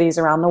 30 cities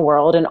around the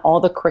world and all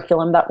the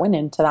curriculum that went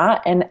into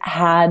that, and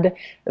had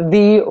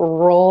the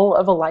role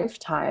of a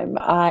lifetime,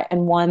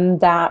 and one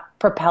that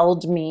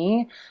propelled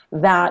me.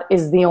 That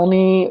is the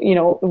only,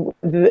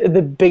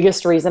 the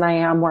biggest reason I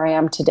am where I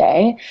am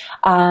today,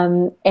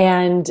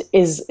 and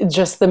is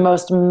just the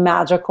most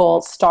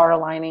magical star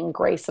aligning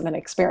grace of an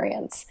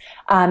experience.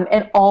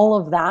 And all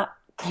of that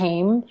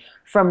came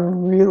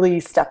from really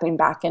stepping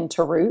back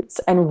into roots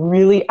and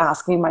really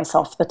asking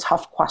myself the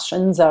tough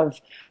questions of,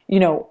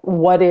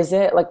 what is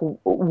it? Like,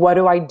 what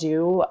do I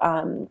do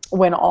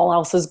when all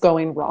else is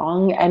going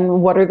wrong?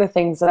 And what are the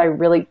things that I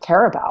really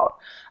care about?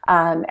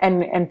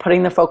 And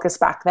putting the focus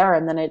back there.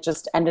 And then it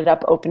just ended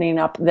up opening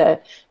up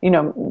the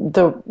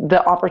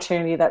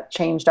opportunity that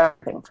changed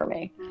everything for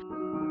me.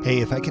 Hey,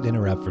 if I could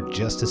interrupt for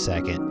just a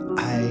second,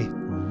 I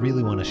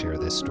really want to share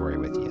this story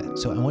with you.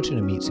 So I want you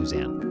to meet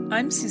Suzanne.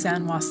 I'm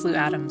Suzanne Waslou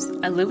Adams.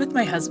 I live with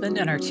my husband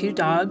and our 2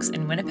 dogs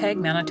in Winnipeg,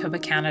 Manitoba,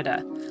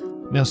 Canada.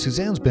 Now,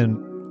 Suzanne's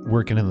been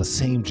working in the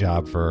same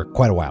job for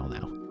quite a while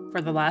now.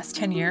 For the last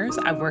 10 years,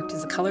 I've worked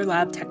as a color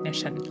lab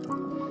technician.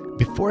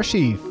 Before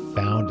she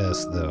found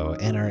us, though,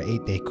 and our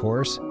 8-day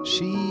course,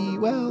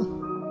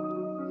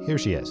 here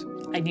she is.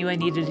 I knew I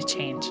needed a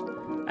change.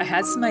 I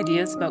had some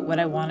ideas about what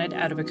I wanted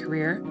out of a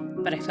career,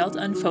 but I felt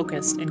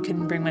unfocused and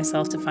couldn't bring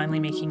myself to finally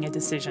making a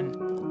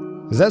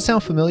decision. Does that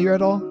sound familiar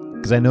at all?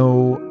 Because I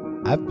know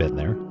I've been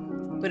there.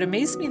 What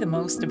amazed me the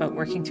most about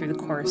working through the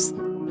course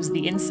was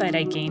the insight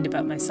I gained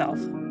about myself.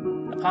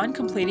 Upon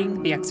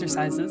completing the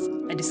exercises,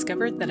 I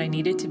discovered that I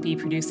needed to be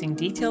producing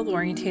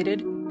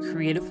detail-oriented,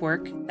 creative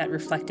work that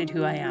reflected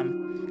who I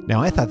am.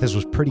 Now, I thought this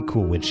was pretty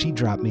cool when she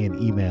dropped me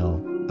an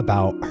email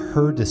about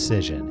her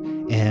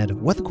decision and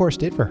what the course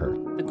did for her.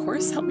 The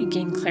course helped me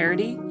gain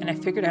clarity, and I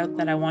figured out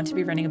that I want to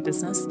be running a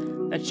business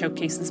that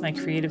showcases my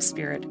creative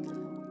spirit.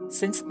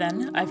 Since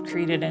then, I've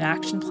created an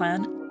action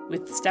plan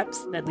with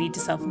steps that lead to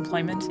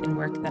self-employment in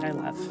work that I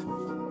love.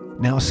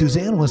 Now,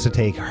 Suzanne wants to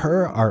take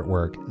her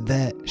artwork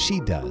that she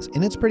does,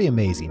 and it's pretty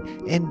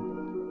amazing,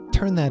 and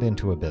turn that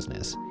into a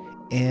business.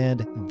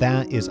 And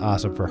that is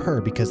awesome for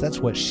her because that's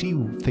what she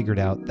figured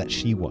out that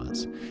she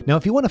wants. Now,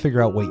 if you want to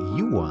figure out what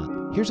you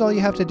want, here's all you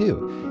have to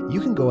do.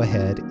 You can go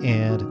ahead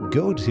and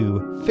go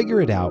to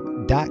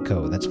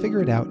figureitout.co. That's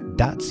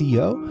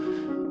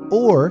figureitout.co.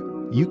 Or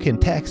you can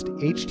text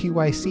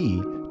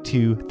HTYC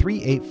to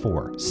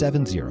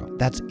 38470.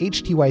 That's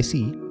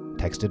HTYC,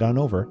 text it on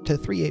over to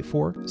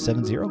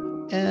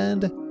 38470,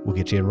 and we'll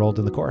get you enrolled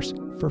in the course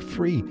for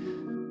free.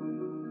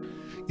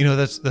 You know,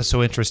 that's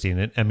so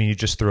interesting. I mean, you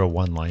just threw a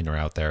one-liner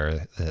out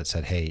there that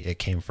said, hey, it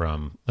came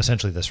from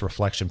essentially this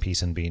reflection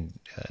piece and being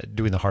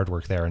doing the hard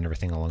work there and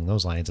everything along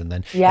those lines. And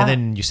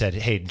then you said,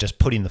 hey, just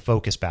putting the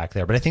focus back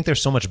there. But I think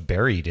there's so much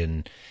buried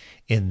in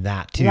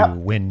that too,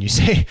 when you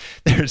say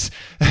there's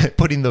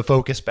putting the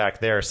focus back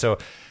there. So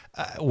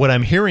what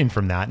I'm hearing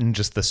from that and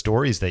just the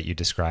stories that you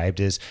described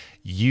is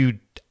you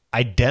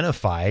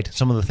identified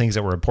some of the things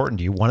that were important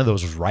to you. One of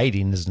those was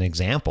writing as an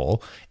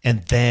example,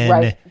 and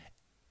then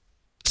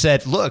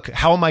said, look,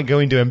 how am I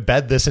going to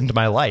embed this into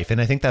my life?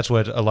 And I think that's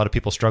what a lot of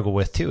people struggle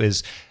with too,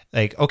 is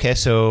like, okay,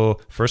 so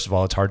first of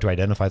all, it's hard to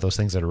identify those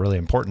things that are really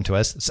important to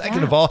us.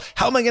 Second of all,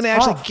 how am I going to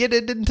actually get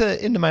it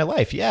into my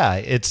life? Yeah,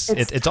 it's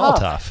all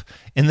tough.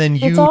 And then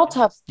it's all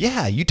tough.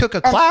 Yeah, you took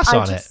a class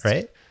on it,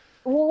 right?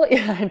 Well,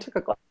 yeah, I took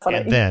a class on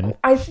it. Then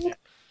I think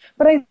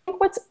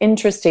what's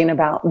interesting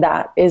about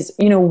that is,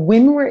 you know,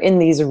 when we're in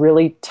these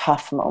really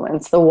tough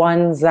moments, the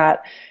ones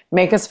that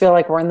make us feel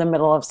like we're in the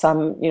middle of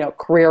some, you know,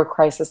 career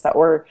crisis that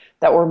were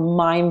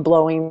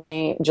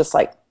mind-blowingly just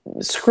like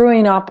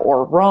screwing up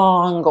or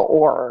wrong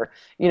or,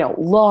 you know,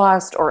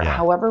 lost or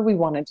however we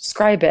want to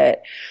describe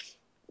it,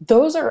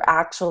 those are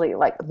actually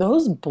like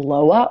those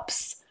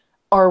blow-ups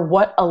are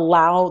what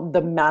allow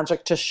the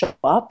magic to show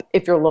up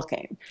if you're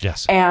looking.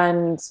 Yes.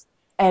 And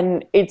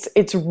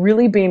it's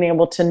really being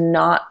able to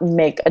not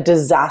make a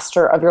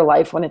disaster of your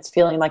life when it's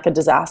feeling like a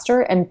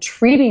disaster and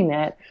treating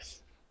it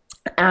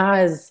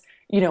as,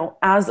 you know,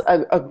 as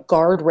a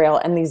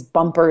guardrail and these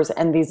bumpers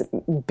and these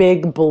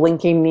big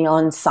blinking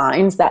neon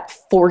signs that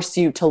force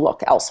you to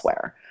look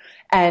elsewhere.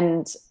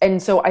 And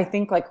so I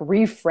think like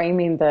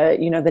reframing the,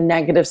 you know, the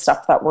negative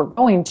stuff that we're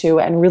going to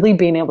and really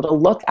being able to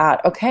look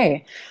at,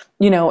 okay,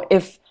 you know,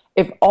 if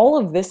all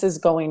of this is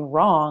going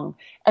wrong,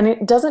 and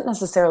it doesn't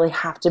necessarily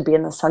have to be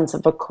in the sense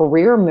of a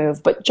career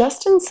move, but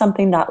just in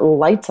something that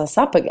lights us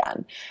up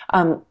again.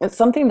 It's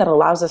something that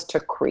allows us to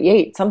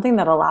create, something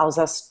that allows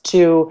us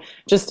to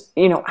just,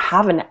 you know,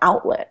 have an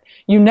outlet.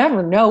 You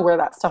never know where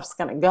that stuff's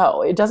going to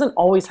go. It doesn't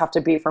always have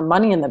to be for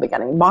money in the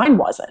beginning. Mine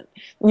wasn't.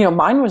 You know,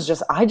 mine was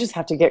just, I just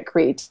have to get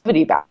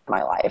creativity back in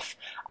my life.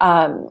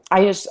 I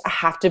just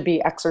have to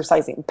be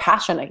exercising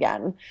passion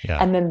again.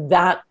 Yeah. And then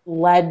that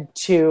led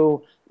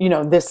to, you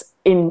know, this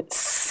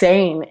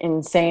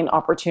insane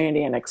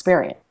opportunity and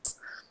experience.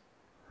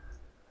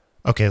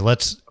 Okay,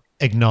 let's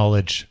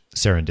acknowledge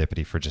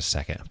serendipity for just a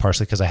second.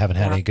 Partially because I haven't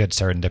had any good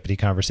serendipity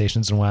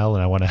conversations in a while,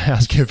 and I want to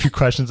ask you a few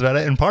questions about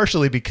it. And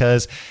partially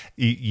because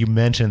you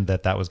mentioned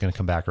that was going to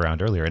come back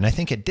around earlier, and I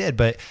think it did.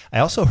 But I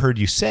also heard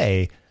you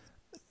say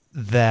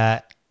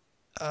that,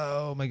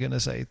 oh my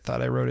goodness, I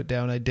thought I wrote it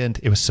down. I didn't.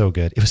 It was so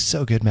good. It was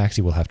so good,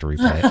 Maxie. We'll have to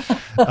replay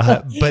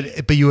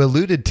it. But you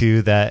alluded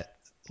to that.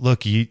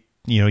 Look, you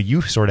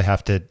sort of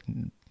have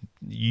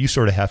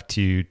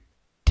to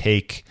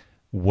take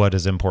what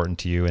is important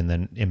to you and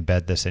then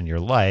embed this in your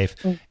life.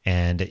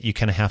 And you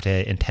kind of have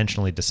to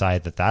intentionally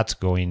decide that that's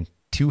going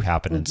to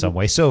happen in some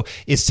way. So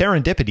is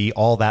serendipity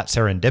all that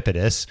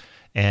serendipitous?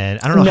 And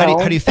I don't know,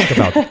 how do you think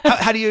about that?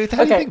 How do you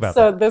think about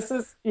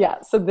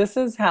that? So this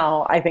is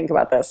how I think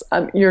about this.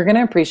 You're going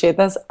to appreciate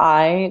this.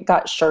 I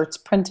got shirts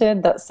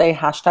printed that say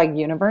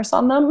 #universe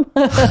on them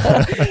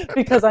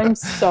because I'm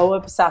so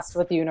obsessed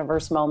with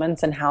universe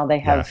moments and how they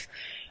have,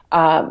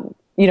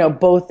 you know,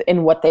 both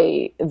in what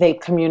they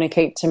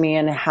communicate to me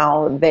and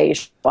how they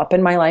show up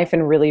in my life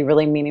in really,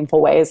 really meaningful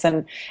ways.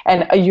 And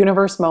a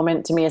universe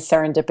moment to me is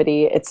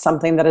serendipity. It's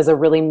something that is a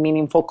really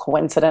meaningful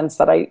coincidence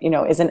that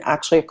isn't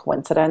actually a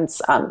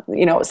coincidence.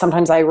 You know,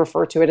 sometimes I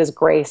refer to it as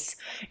grace,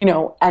 you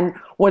know, and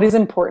what is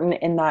important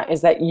in that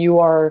is that you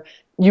are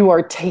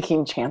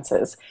taking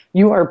chances.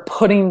 You are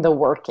putting the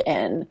work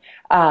in.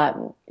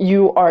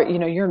 You are, you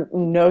know, your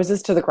nose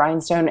is to the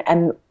grindstone,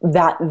 and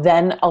that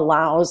then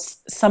allows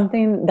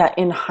something that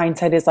in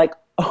hindsight is like,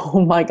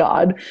 Oh my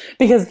God.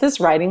 Because this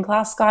writing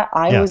class, Scott,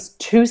 I Yeah. was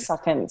 2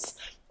 seconds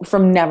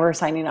from never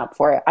signing up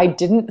for it. I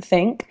didn't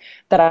think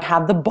that I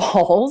had the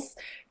balls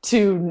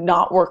to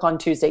not work on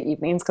Tuesday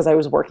evenings because I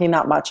was working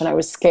that much. And I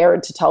was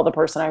scared to tell the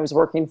person I was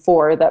working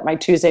for that my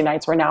Tuesday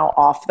nights were now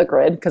off the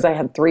grid because I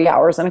had 3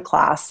 hours in a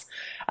class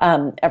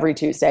every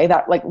Tuesday.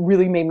 That like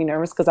really made me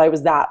nervous because I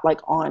was that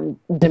like on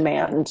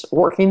demand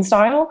working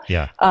style.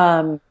 Yeah.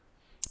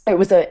 It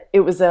was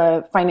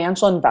a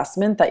financial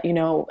investment that,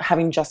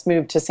 having just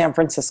moved to San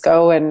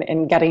Francisco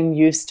and getting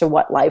used to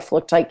what life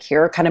looked like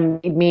here kind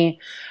of made me,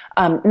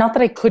 not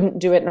that I couldn't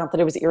do it, not that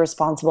it was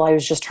irresponsible. I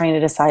was just trying to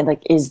decide,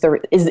 like, is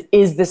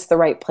this the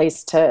right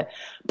place to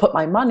put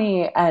my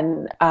money?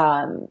 And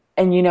I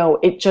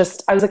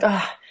was like,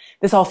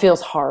 this all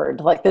feels hard.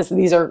 Like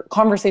these are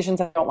conversations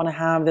I don't want to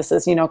have. This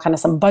is, kind of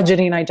some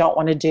budgeting I don't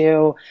want to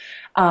do.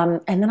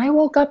 And then I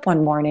woke up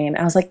one morning and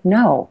I was like,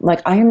 no,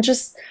 like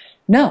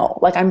no,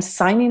 like I'm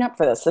signing up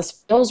for this. This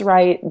feels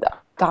right.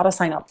 Gotta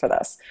sign up for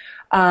this.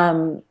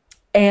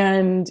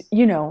 And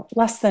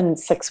less than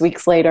 6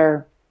 weeks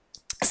later,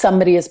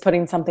 somebody is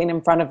putting something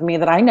in front of me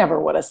that I never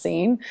would have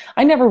seen.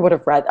 I never would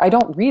have read. I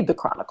don't read the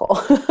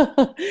Chronicle.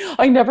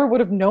 I never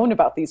would have known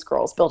about these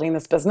girls building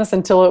this business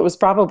until it was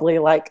probably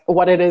like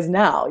what it is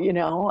now,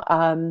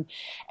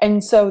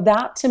 And so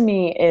that to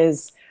me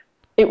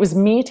it was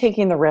me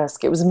taking the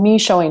risk. It was me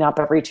showing up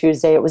every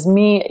Tuesday. It was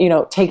me,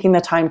 taking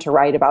the time to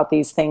write about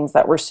these things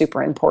that were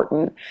super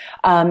important.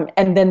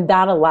 And then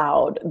that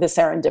allowed the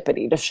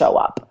serendipity to show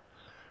up.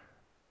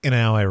 And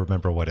now I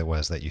remember what it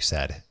was that you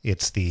said.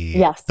 It's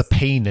the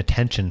paying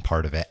attention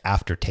part of it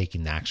after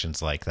taking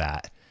actions like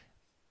that.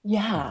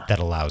 Yeah. That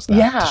allows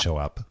that to show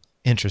up.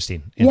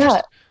 Interesting.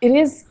 Yeah, it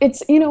is.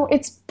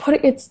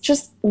 It's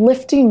just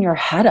lifting your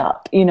head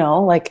up,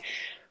 like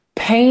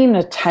paying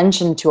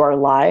attention to our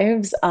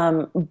lives,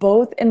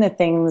 both in the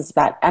things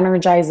that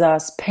energize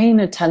us, paying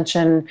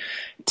attention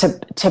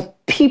to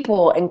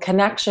people and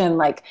connection.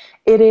 Like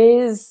it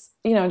is,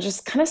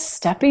 just kind of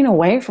stepping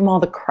away from all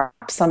the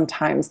crap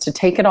sometimes to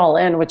take it all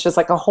in, which is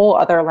like a whole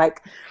other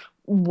like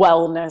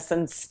wellness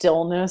and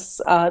stillness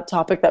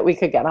topic that we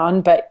could get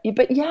on. But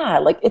yeah,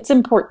 like it's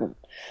important.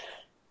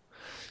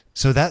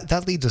 So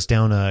that leads us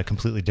down a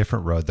completely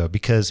different road though,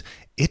 because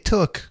it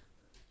took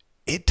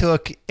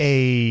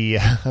a,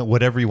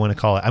 whatever you want to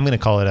call it, I'm going to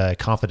call it a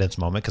confidence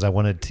moment because I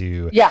wanted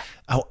to,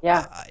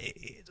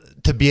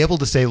 to be able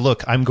to say,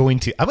 look, I'm going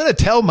to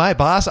tell my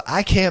boss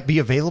I can't be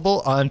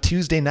available on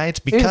Tuesday nights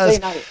because,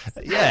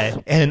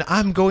 and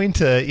I'm going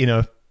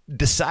to,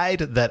 decide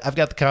that I've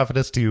got the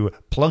confidence to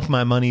plunk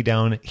my money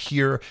down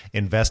here,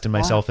 invest in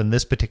myself in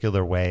this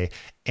particular way.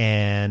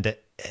 And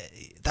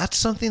that's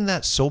something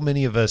that so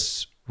many of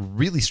us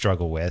really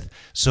struggle with.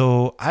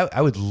 So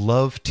I would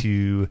love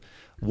to,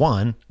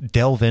 one,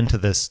 delve into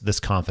this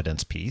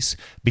confidence piece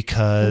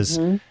because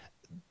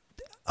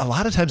a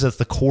lot of times that's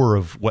the core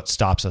of what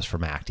stops us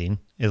from acting,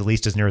 at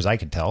least as near as I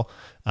can tell,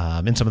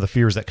 and some of the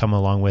fears that come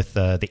along with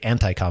the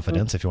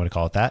anti-confidence, if you want to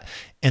call it that.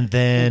 And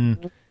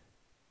then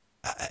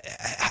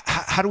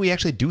how do we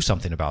actually do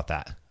something about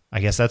that?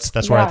 I guess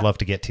that's where I'd love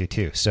to get to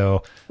too.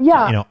 So,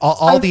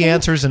 all the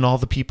answers and all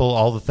the people,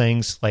 all the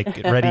things,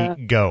 like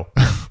ready, go.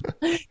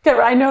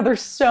 I know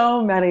there's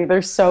so many.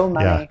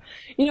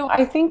 Yeah.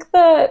 I think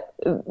that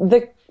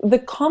the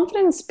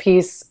confidence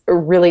piece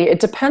really,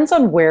 it depends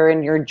on where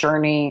in your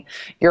journey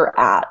you're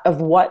at of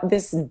what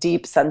this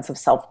deep sense of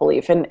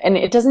self-belief. And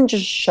it doesn't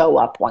just show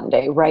up one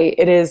day, right?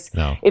 It is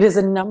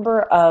a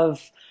number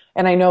of,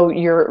 and I know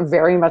you're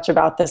very much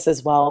about this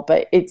as well,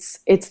 but it's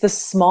the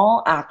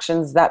small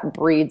actions that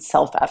breed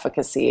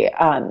self-efficacy.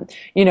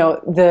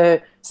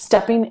 The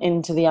stepping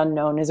into the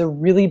unknown is a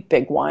really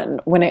big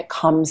one when it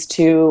comes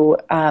to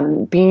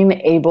being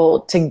able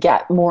to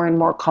get more and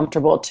more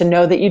comfortable, to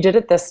know that you did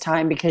it this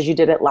time because you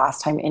did it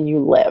last time and you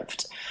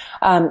lived.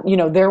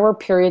 There were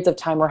periods of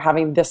time where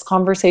having this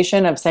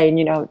conversation of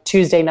saying,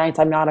 Tuesday nights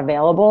I'm not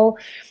available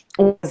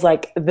was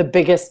like the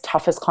biggest,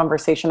 toughest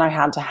conversation I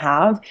had to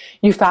have.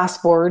 You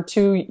fast forward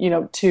to,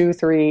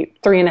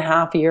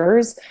 3.5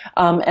 years.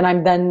 And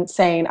I'm then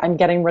saying, I'm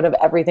getting rid of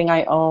everything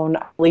I own,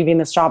 I'm leaving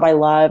this job I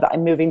love,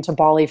 I'm moving to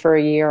Bali for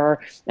a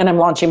year, and I'm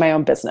launching my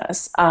own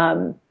business.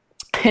 And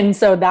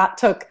so that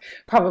took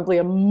probably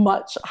a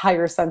much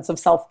higher sense of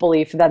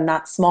self-belief than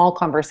that small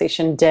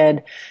conversation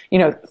did,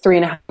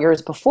 3.5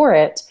 years before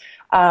it.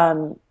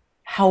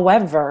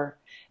 However,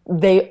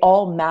 they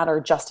all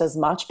matter just as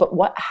much. But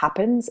what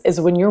happens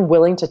is when you're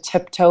willing to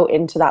tiptoe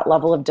into that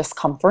level of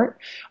discomfort,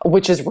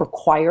 which is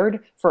required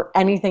for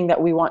anything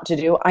that we want to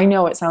do. I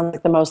know it sounds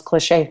like the most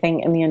cliche thing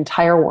in the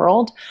entire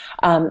world,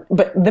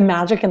 but the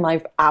magic in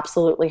life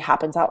absolutely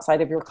happens outside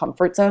of your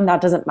comfort zone.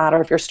 That doesn't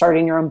matter if you're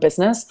starting your own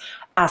business,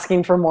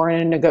 asking for more in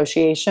a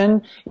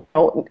negotiation,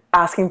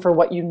 asking for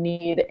what you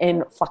need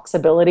in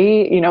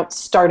flexibility,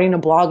 starting a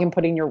blog and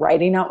putting your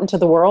writing out into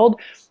the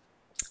world.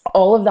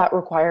 All of that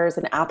requires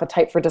an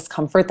appetite for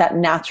discomfort that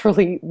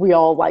naturally we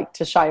all like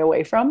to shy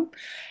away from.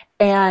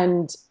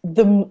 And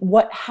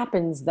what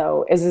happens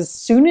though is as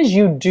soon as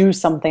you do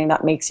something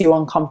that makes you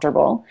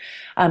uncomfortable,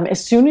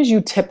 as soon as you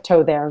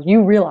tiptoe there,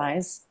 you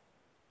realize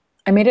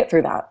I made it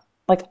through that.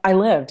 Like I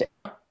lived.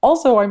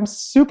 Also, I'm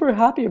super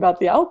happy about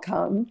the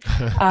outcome.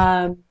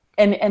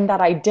 And that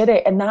I did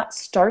it. And that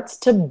starts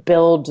to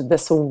build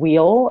this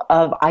wheel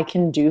of I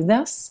can do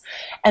this.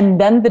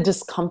 And then the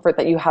discomfort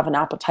that you have an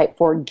appetite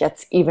for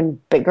gets even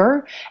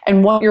bigger.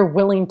 And what you're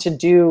willing to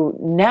do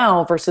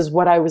now versus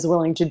what I was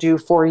willing to do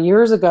 4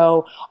 years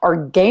ago are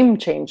game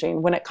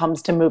changing when it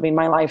comes to moving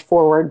my life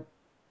forward.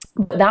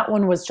 That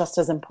one was just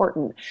as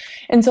important.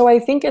 And so I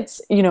think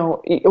it's,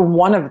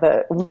 one of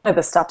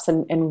the steps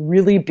in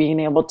really being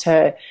able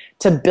to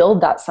build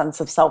that sense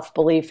of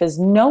self-belief is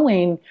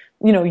knowing,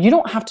 you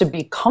don't have to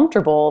be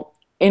comfortable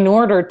in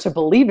order to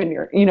believe in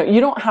you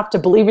don't have to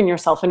believe in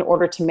yourself in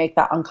order to make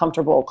that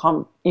uncomfortable,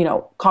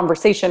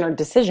 conversation or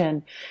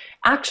decision.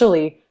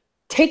 Actually,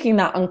 taking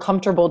that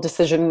uncomfortable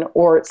decision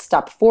or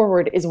step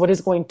forward is what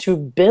is going to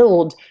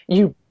build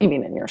you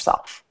believing in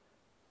yourself.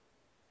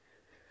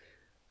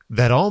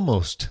 That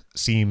almost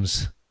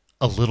seems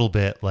a little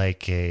bit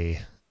like I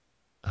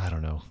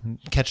don't know,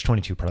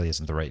 catch-22 probably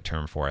isn't the right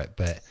term for it,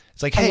 but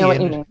it's like, hey,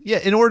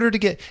 in order to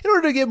get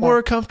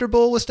more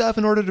comfortable with stuff,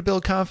 in order to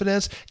build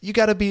confidence, you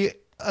got to be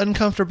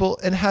uncomfortable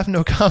and have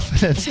no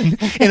confidence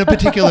in a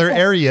particular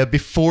area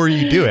before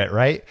you do it,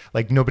 right?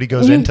 Like nobody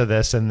goes into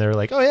this and they're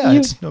like, oh yeah,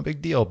 it's no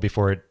big deal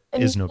before it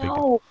is no big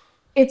deal.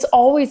 It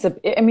always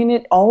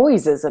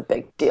is a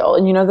big deal.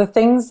 And, the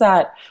things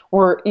that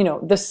were,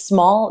 the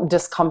small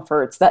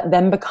discomforts that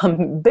then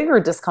become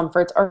bigger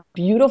discomforts are a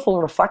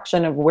beautiful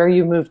reflection of where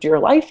you moved your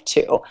life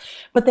to,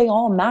 but they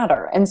all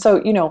matter. And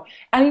so,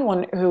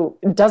 anyone who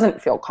doesn't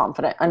feel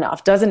confident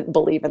enough, doesn't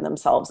believe in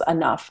themselves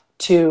enough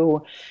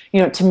to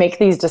make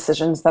these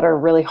decisions that are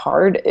really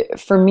hard,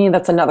 for me,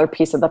 that's another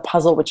piece of the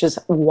puzzle, which is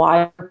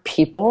why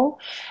people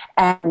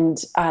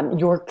and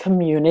your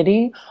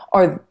community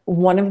are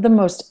one of the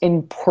most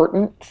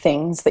important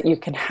things that you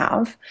can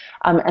have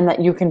and that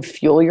you can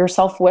fuel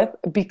yourself with,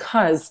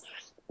 because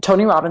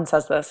Tony Robbins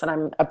says this, and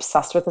I'm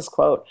obsessed with this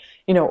quote,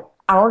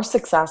 our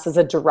success is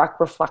a direct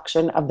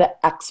reflection of the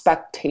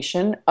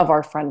expectation of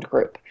our friend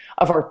group,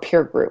 of our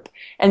peer group.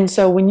 And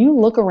so when you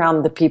look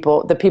around the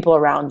people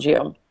around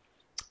you,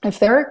 if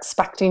they're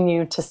expecting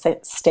you to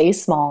stay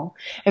small,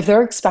 if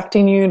they're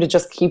expecting you to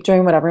just keep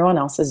doing what everyone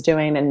else is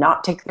doing and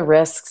not take the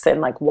risks,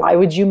 and like, why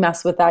would you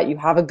mess with that? You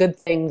have a good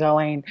thing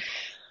going.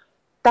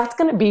 That's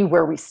going to be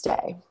where we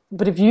stay.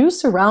 But if you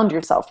surround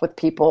yourself with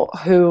people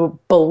who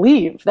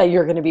believe that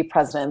you're going to be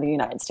president of the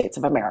United States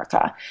of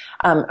America,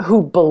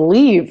 who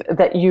believe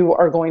that you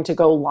are going to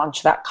go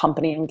launch that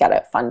company and get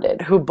it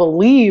funded, who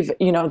believe,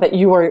 that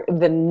you are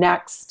the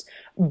next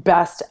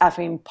best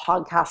effing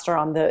podcaster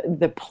on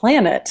the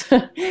planet,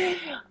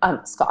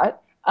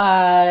 Scott,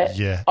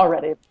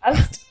 already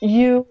best.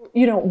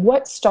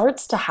 What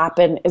starts to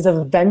happen is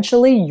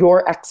eventually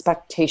your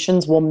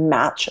expectations will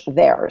match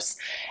theirs,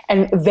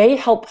 and they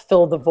help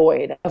fill the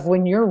void of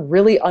when you're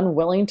really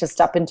unwilling to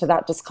step into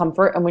that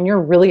discomfort, and when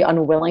you're really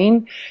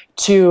unwilling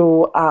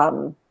to,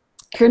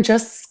 you're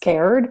just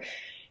scared.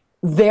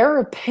 Their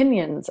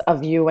opinions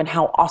of you and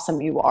how awesome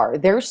you are,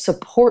 their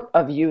support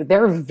of you,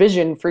 their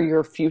vision for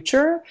your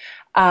future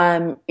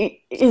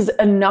is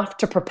enough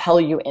to propel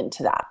you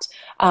into that.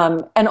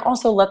 And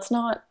also, let's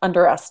not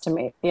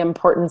underestimate the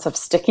importance of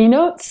sticky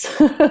notes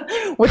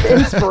with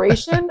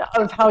inspiration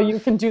of how you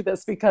can do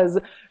this, because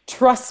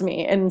trust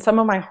me, in some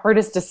of my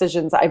hardest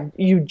decisions,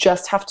 you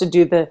just have to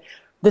do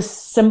the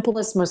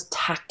simplest, most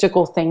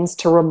tactical things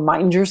to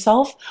remind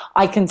yourself,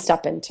 I can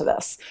step into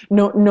this,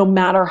 no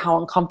matter how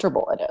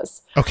uncomfortable it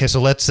is. Okay, so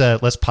let's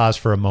pause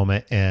for a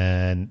moment,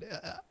 and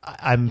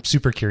I'm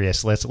super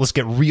curious. Let's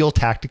get real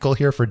tactical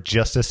here for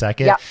just a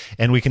second,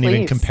 and we can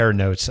even compare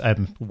notes.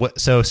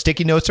 So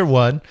sticky notes are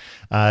one,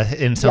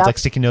 and it sounds like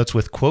sticky notes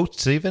with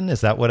quotes. Even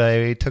is that what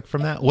I took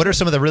from that? What are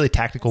some of the really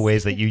tactical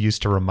ways that you use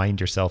to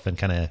remind yourself and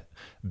kind of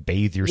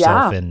bathe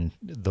yourself in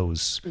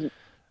those?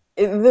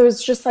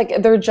 There's just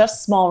they're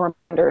just small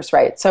reminders,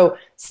 right? So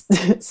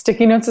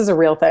sticky notes is a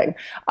real thing.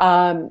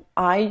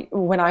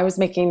 When I was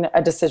making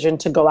a decision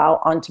to go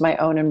out onto my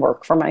own and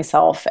work for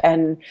myself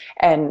and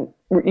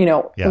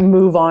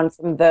move on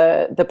from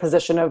the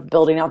position of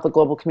building out the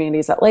global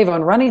communities at Levo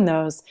and running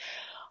those,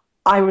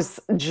 I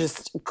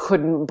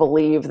couldn't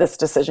believe this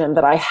decision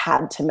that I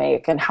had to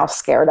make and how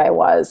scared I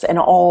was and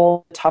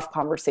all the tough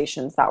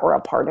conversations that were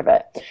a part of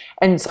it.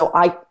 And so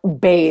I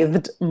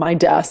bathed my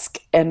desk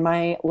and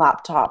my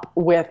laptop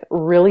with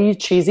really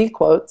cheesy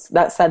quotes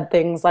that said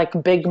things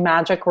like big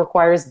magic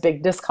requires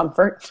big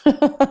discomfort.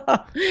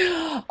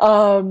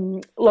 All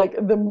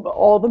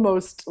the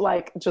most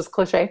just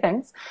cliche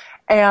things.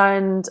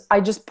 And I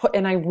just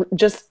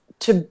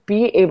to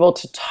be able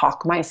to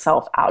talk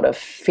myself out of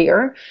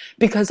fear,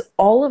 because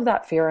all of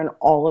that fear and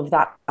all of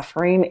that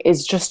suffering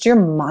is just your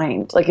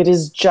mind. It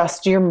is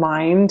just your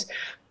mind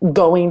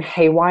going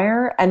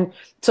haywire. And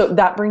so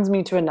that brings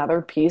me to another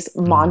piece.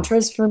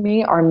 Mantras for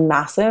me are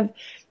massive,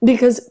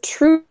 because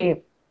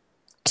truly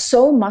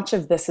so much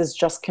of this is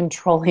just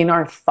controlling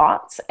our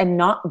thoughts and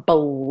not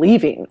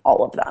believing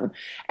all of them.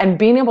 And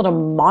being able to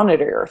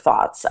monitor your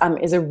thoughts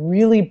is a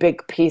really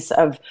big piece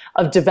of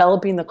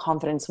developing the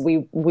confidence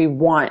we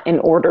want in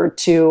order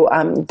to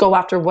go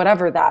after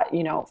whatever that,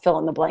 fill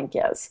in the blank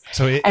is.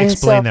 So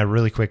explain that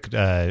really quick.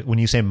 When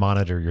you say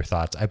monitor your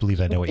thoughts, I believe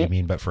I know what you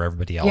mean, but for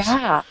everybody else.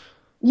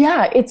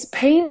 Yeah. It's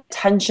paying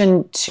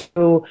attention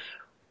to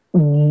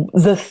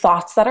the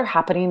thoughts that are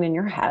happening in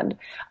your head,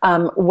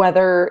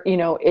 whether,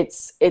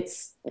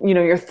 it's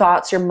your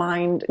thoughts, your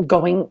mind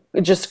going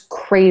just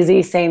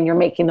crazy, saying you're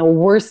making the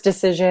worst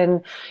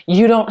decision,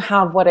 you don't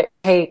have what it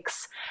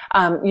takes,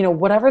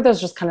 whatever those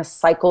just kind of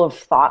cycle of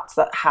thoughts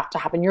that have to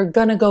happen, you're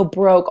going to go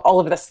broke, all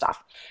of this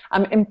stuff.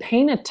 And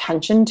paying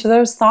attention to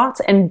those thoughts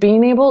and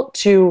being able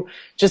to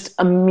just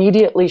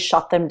immediately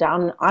shut them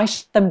down. I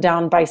shut them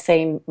down by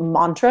saying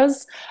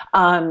mantras.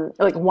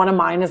 Like one of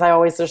mine is I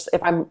always just,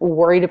 if I'm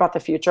worried about the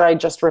future, I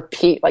just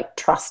repeat like,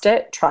 trust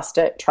it, trust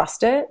it,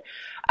 trust it.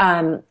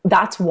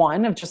 That's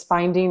one of just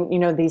finding,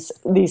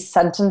 these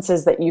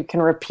sentences that you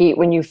can repeat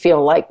when you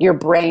feel like your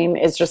brain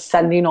is just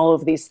sending all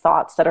of these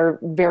thoughts that are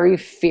very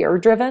fear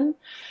driven.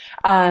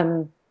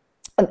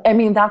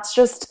 That's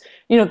just,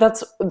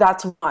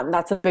 that's one,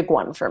 that's a big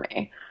one for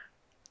me.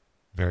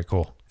 Very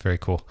cool. Very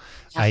cool.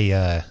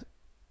 Yeah.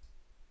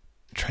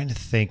 Trying to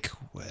think,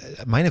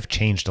 mine have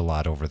changed a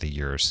lot over the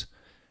years.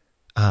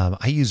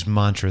 I use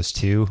mantras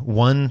too.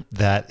 One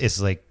that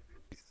is like,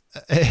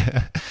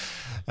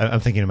 I'm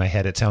thinking in my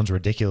head, it sounds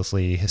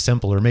ridiculously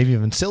simple or maybe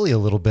even silly a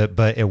little bit,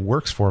 but it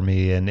works for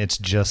me. And it's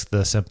just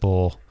the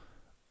simple,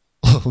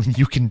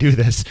 you can do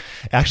this.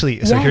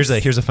 Actually, so yes.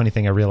 Here's a funny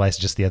thing I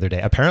realized just the other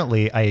day.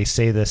 Apparently, I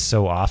say this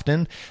so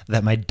often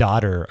that my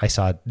daughter, I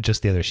saw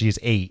just the other, she's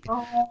 8.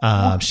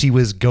 She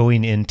was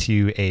going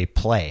into a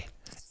play.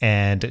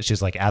 And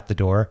she's like at the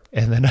door.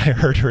 And then I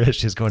heard her as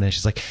she's going in.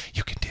 She's like,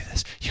 you can do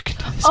this. You can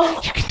do this.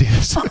 You can do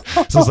this. So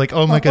I was like,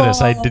 oh my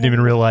goodness. I didn't even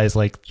realize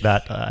like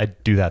that. I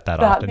do that often.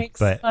 That makes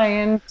my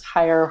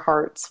entire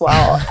heart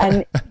swell.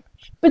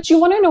 But you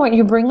want to know what?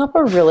 You bring up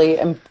a really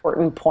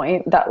important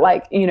point that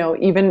like,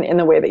 even in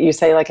the way that you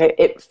say, like,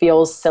 it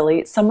feels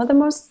silly. Some of the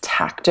most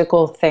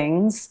tactical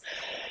things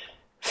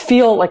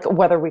feel like,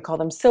 whether we call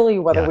them silly,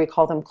 whether we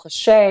call them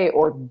cliche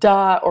or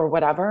duh or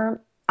whatever,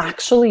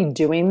 actually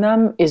doing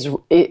them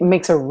it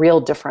makes a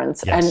real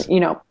difference. Yes.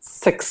 And,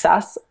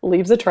 success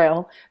leaves a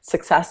trail.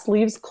 Success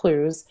leaves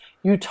clues.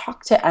 You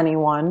talk to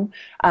anyone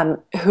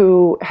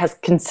who has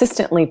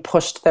consistently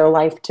pushed their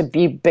life to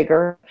be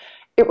bigger.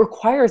 It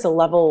requires a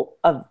level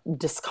of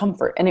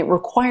discomfort, and it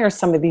requires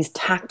some of these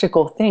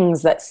tactical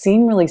things that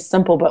seem really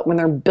simple, but when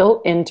they're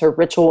built into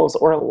rituals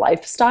or a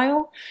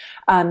lifestyle,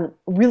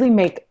 really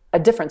make a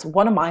difference.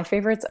 One of my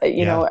favorites,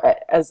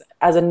 as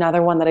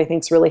another one that I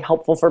think is really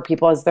helpful for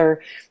people as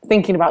they're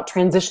thinking about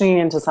transitioning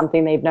into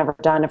something they've never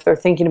done, if they're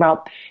thinking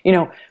about,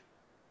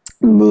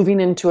 moving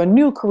into a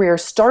new career,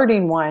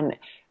 starting one,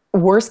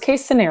 worst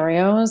case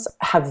scenarios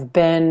have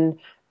been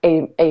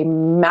a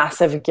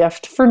massive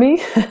gift for me.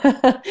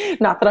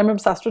 Not that I'm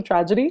obsessed with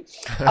tragedy.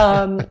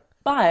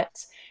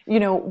 But,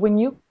 when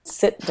you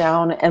sit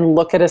down and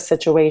look at a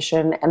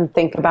situation and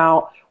think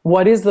about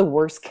what is the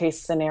worst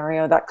case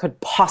scenario that could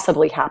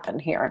possibly happen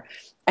here,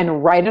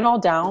 and write it all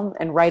down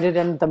and write it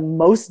in the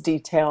most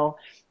detail,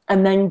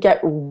 and then get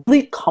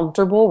really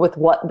comfortable with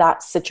what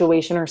that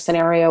situation or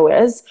scenario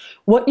is,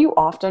 what you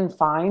often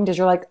find is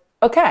you're like,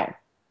 okay,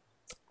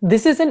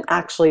 this isn't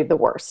actually the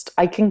worst.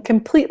 I can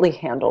completely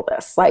handle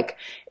this. Like,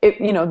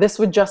 this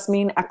would just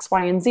mean X,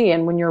 Y, and Z.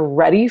 And when you're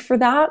ready for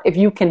that, if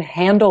you can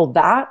handle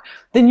that,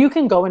 then you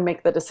can go and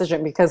make the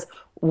decision. Because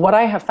what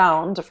I have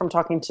found from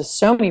talking to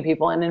so many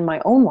people and in my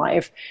own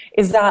life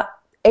is that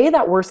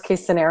that worst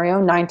case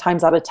scenario 9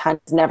 times out of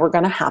 10 is never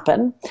going to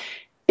happen.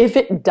 If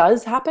it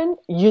does happen,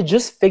 you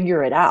just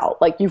figure it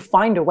out. Like, you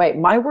find a way.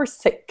 My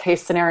worst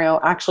case scenario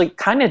actually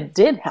kind of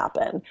did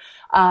happen.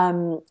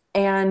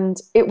 And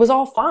it was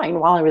all fine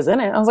while I was in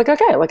it. I was like,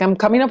 okay, like, I'm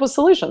coming up with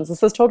solutions.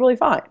 This is totally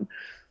fine.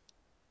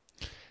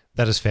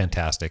 That is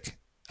fantastic.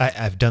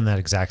 I've done that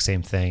exact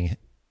same thing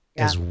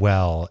as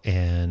well.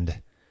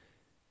 And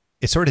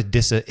it sort of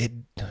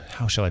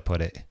how shall I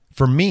put it?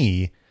 For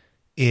me,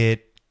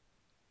 it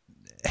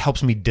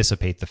helps me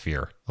dissipate the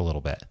fear a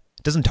little bit.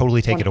 It doesn't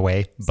totally take 100%. It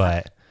away,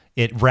 but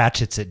it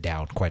ratchets it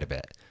down quite a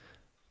bit.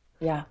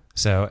 Yeah.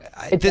 So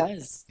it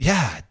does.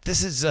 Yeah.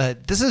 This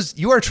is,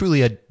 you are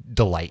truly a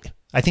delight.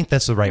 I think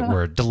that's the right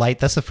word. Delight.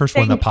 That's the first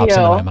one that pops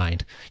into my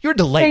mind. You're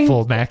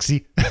delightful,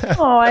 Maxie.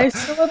 Oh, I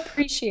so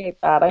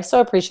appreciate that.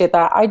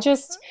 I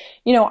just,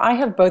 I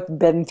have both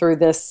been through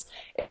this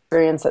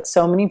experience that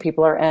so many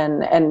people are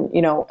in, and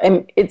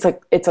it's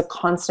a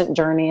constant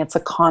journey. It's a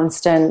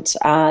constant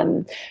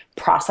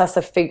process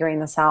of figuring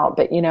this out.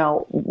 But,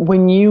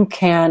 when you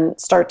can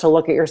start to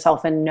look at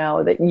yourself and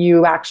know that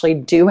you actually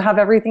do have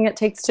everything it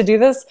takes to do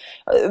this,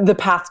 the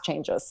path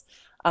changes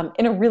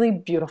in a really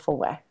beautiful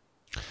way.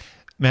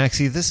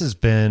 Maxie, this has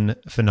been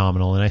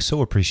phenomenal, and I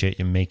so appreciate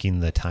you making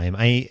the time.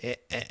 I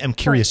am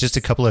curious, just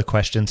a couple of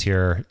questions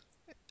here.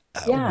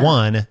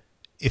 One,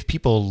 if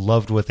people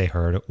loved what they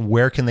heard,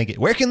 where can they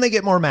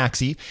get more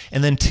Maxie?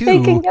 And then two,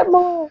 they can get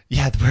more.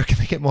 Yeah, where can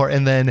they get more?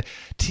 And then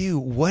two,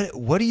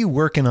 what are you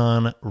working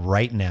on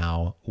right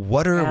now?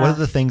 What are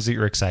the things that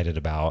you're excited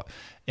about?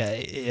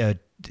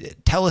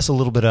 Tell us a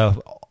little bit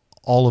of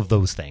all of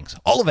those things.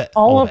 All of it.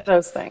 All of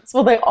those things.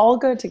 Well, they all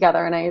go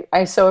together, and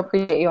I so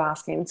appreciate you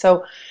asking.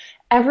 So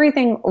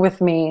everything with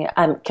me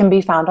can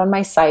be found on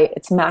my site.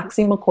 It's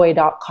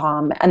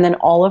maxiemccoy.com. And then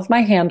all of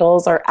my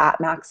handles are at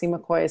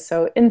MaxieMcCoy.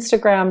 So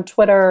Instagram,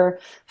 Twitter,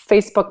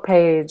 Facebook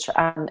page,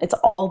 it's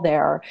all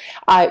there.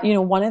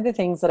 One of the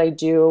things that I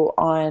do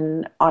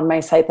on my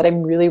site that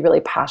I'm really,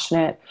 really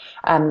passionate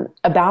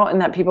about,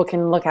 and that people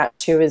can look at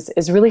too,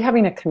 is really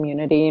having a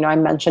community. I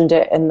mentioned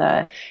it in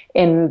the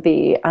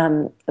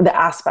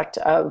aspect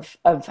of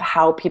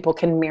how people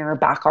can mirror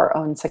back our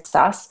own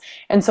success.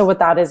 And so what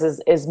that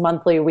is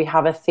monthly we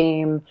have a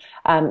theme.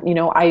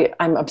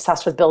 I'm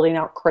obsessed with building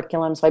out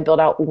curriculum. So I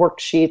build out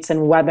worksheets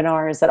and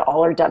webinars that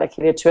all are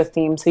dedicated to a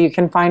theme. So you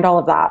can find all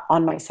of that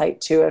on my site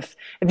too, if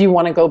you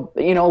want to go,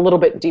 a little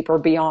bit deeper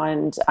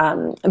beyond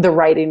the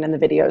writing and the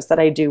videos that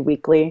I do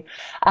weekly.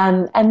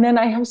 And then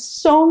I have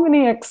so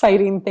many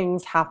exciting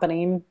things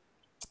happening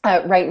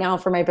right now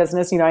for my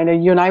business. I know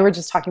you and I were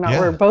just talking about,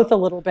 we're both a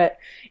little bit,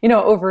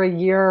 over a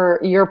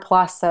year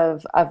plus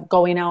of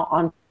going out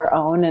on our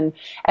own.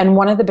 And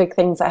one of the big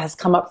things that has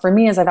come up for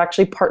me is I've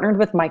actually partnered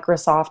with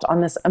Microsoft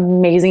on this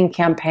amazing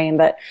campaign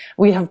that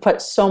we have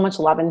put so much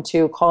love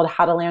into, called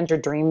How to Land Your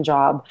Dream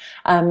Job.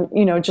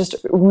 Just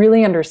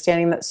really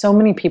understanding that so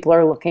many people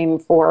are looking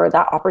for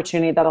that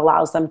opportunity that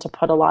allows them to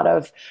put a lot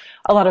of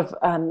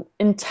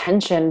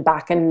intention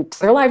back into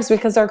their lives,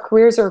 because our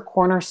careers are a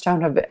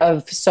cornerstone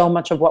of so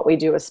much of what we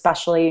do,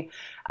 especially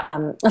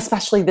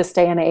this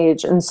day and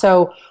age. And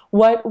so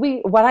what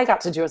I got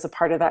to do as a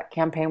part of that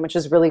campaign, which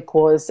is really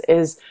cool,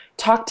 is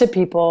talk to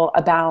people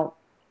about,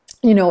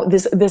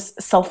 this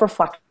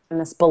self-reflection,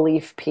 this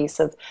belief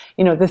piece of,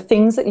 the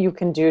things that you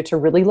can do to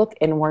really look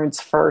inwards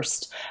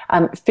first,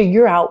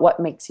 figure out what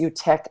makes you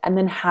tick, and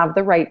then have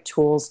the right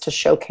tools to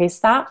showcase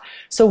that.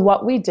 So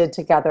what we did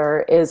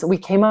together is we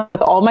came up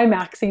with all my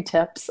Maxie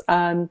tips,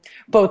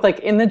 both like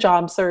in the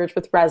job search,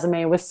 with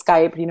resume, with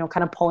Skype,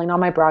 kind of pulling on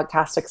my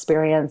broadcast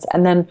experience.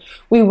 And then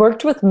we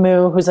worked with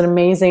Moo, who's an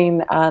amazing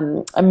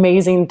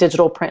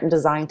digital print and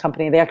design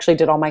company. They actually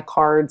did all my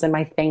cards and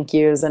my thank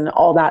yous and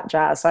all that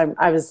jazz. So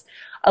I was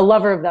a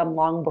lover of them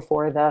long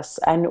before this.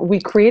 And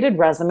we created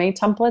resume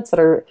templates that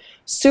are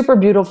super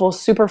beautiful,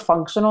 super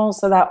functional,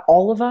 so that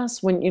all of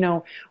us, when,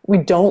 we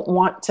don't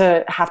want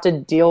to have to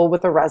deal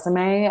with a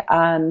resume,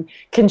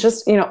 can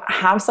just,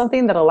 have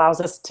something that allows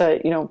us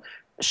to,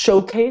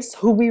 showcase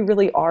who we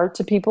really are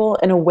to people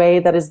in a way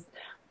that is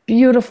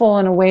beautiful,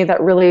 in a way that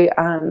really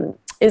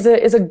is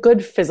a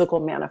good physical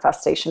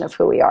manifestation of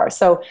who we are.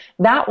 So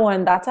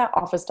that's at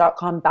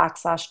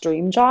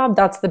office.com/dreamjob.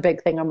 That's the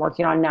big thing I'm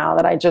working on now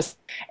that I just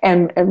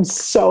am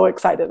so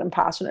excited and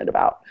passionate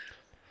about.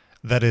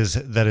 That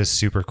is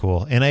super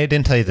cool. And I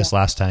didn't tell you this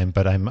last time,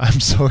 but I'm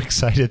so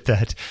excited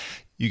that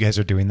you guys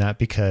are doing that,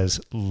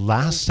 because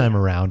last time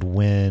around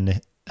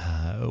when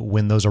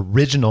those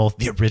original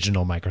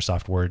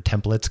Microsoft Word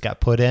templates got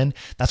put in,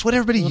 that's what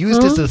everybody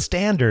used as the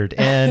standard.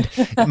 And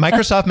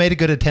Microsoft made a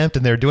good attempt,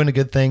 and they're doing a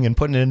good thing and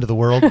putting it into the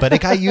world, but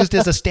it got used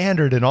as a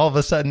standard, and all of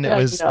a sudden it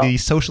was the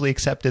socially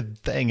accepted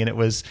thing, and it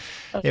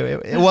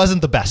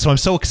wasn't the best. So I'm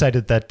so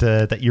excited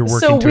that you're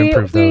working to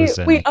improve those.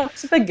 We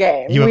upped the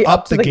game. You have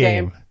upped the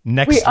game.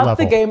 Next level. We upped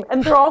the game,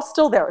 and they're all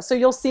still there. So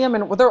you'll see them,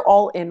 and they're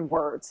all in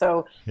Word.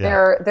 So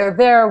they're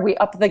there. We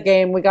upped the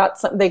game.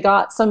 They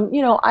got some.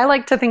 I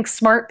like to think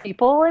smart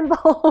people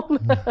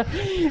involved.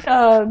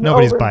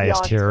 Nobody's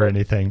biased here or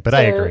anything, but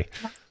I agree.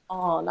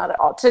 Oh, not at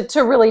all.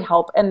 To really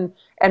help and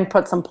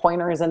put some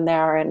pointers in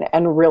there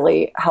and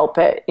really help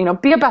it.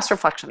 Be a best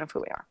reflection of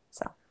who we are.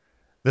 So.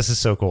 This is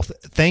so cool.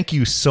 Thank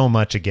you so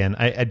much again.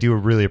 I do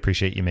really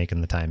appreciate you making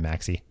the time,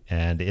 Maxie,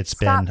 and it's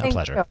been a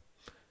pleasure. You.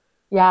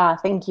 Yeah,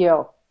 thank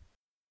you.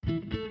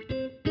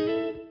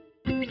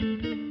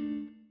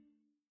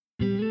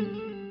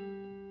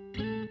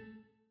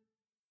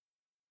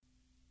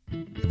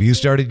 Have you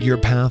started your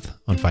path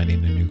on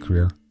finding a new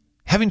career?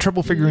 Having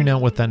trouble figuring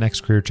out what that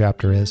next career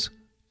chapter is?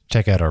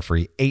 Check out our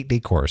free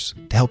 8-day course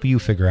to help you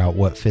figure out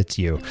what fits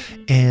you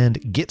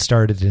and get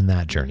started in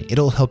that journey.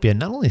 It'll help you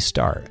not only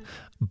start,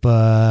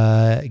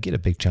 but get a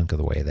big chunk of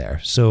the way there.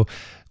 So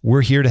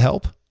we're here to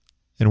help,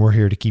 and we're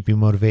here to keep you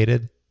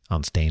motivated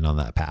on staying on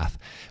that path.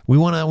 We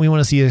want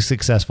to see you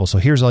successful. So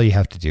here's all you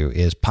have to do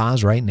is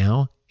pause right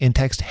now and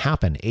text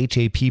HAPPEN,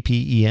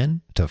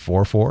 HAPPEN, to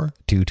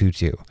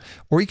 44222.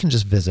 Or you can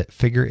just visit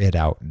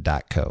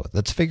figureitout.co.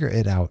 That's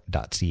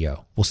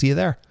figureitout.co. We'll see you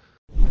there.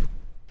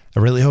 I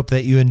really hope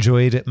that you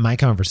enjoyed my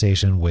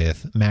conversation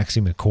with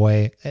Maxie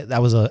McCoy.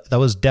 That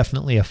was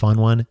definitely a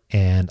fun one,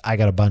 and I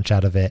got a bunch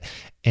out of it.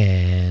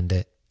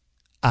 And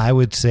I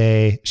would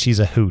say she's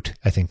a hoot.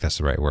 I think that's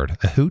the right word.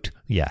 A hoot?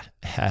 Yeah.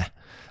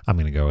 I'm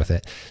going to go with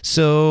it.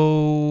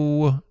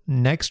 So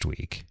next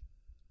week,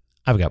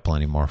 I've got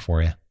plenty more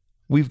for you.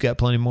 We've got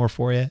plenty more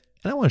for you.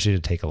 And I want you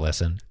to take a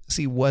listen,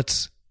 see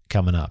what's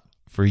coming up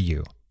for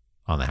you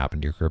on the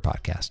Happen to Your Career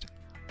podcast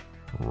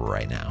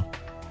right now.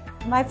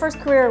 My first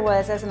career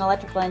was as an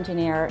electrical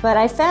engineer, but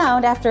I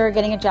found after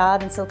getting a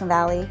job in Silicon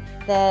Valley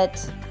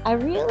that I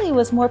really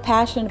was more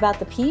passionate about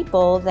the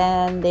people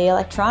than the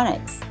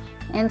electronics.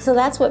 And so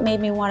that's what made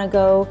me want to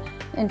go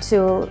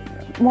into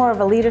more of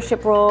a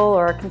leadership role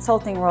or a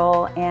consulting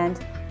role.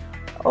 And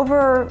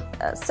over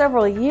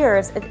several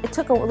years, it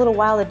took a little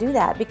while to do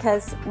that,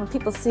 because when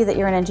people see that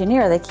you're an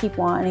engineer, they keep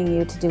wanting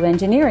you to do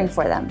engineering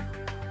for them.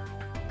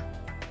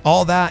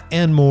 All that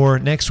and more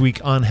next week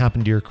on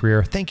Happen to Your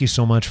Career. Thank you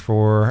so much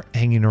for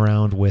hanging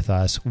around with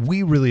us.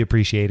 We really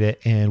appreciate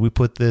it. And we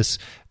put this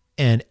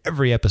and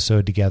every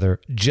episode together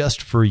just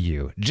for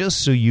you,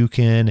 just so you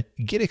can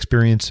get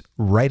experience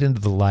right into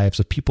the lives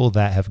of people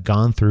that have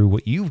gone through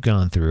what you've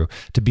gone through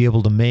to be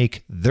able to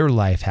make their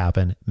life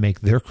happen,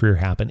 make their career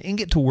happen, and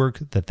get to work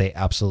that they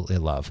absolutely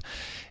love.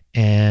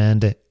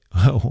 And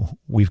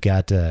we've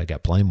got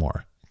plenty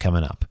more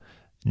coming up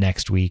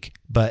next week.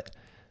 But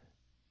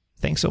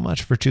thanks so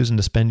much for choosing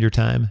to spend your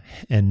time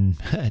and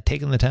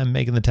taking the time,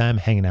 making the time,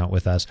 hanging out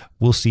with us.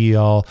 We'll see you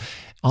all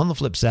on the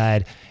flip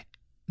side.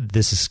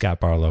 This is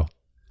Scott Barlow.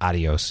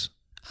 Adios.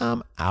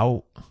 I'm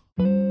out.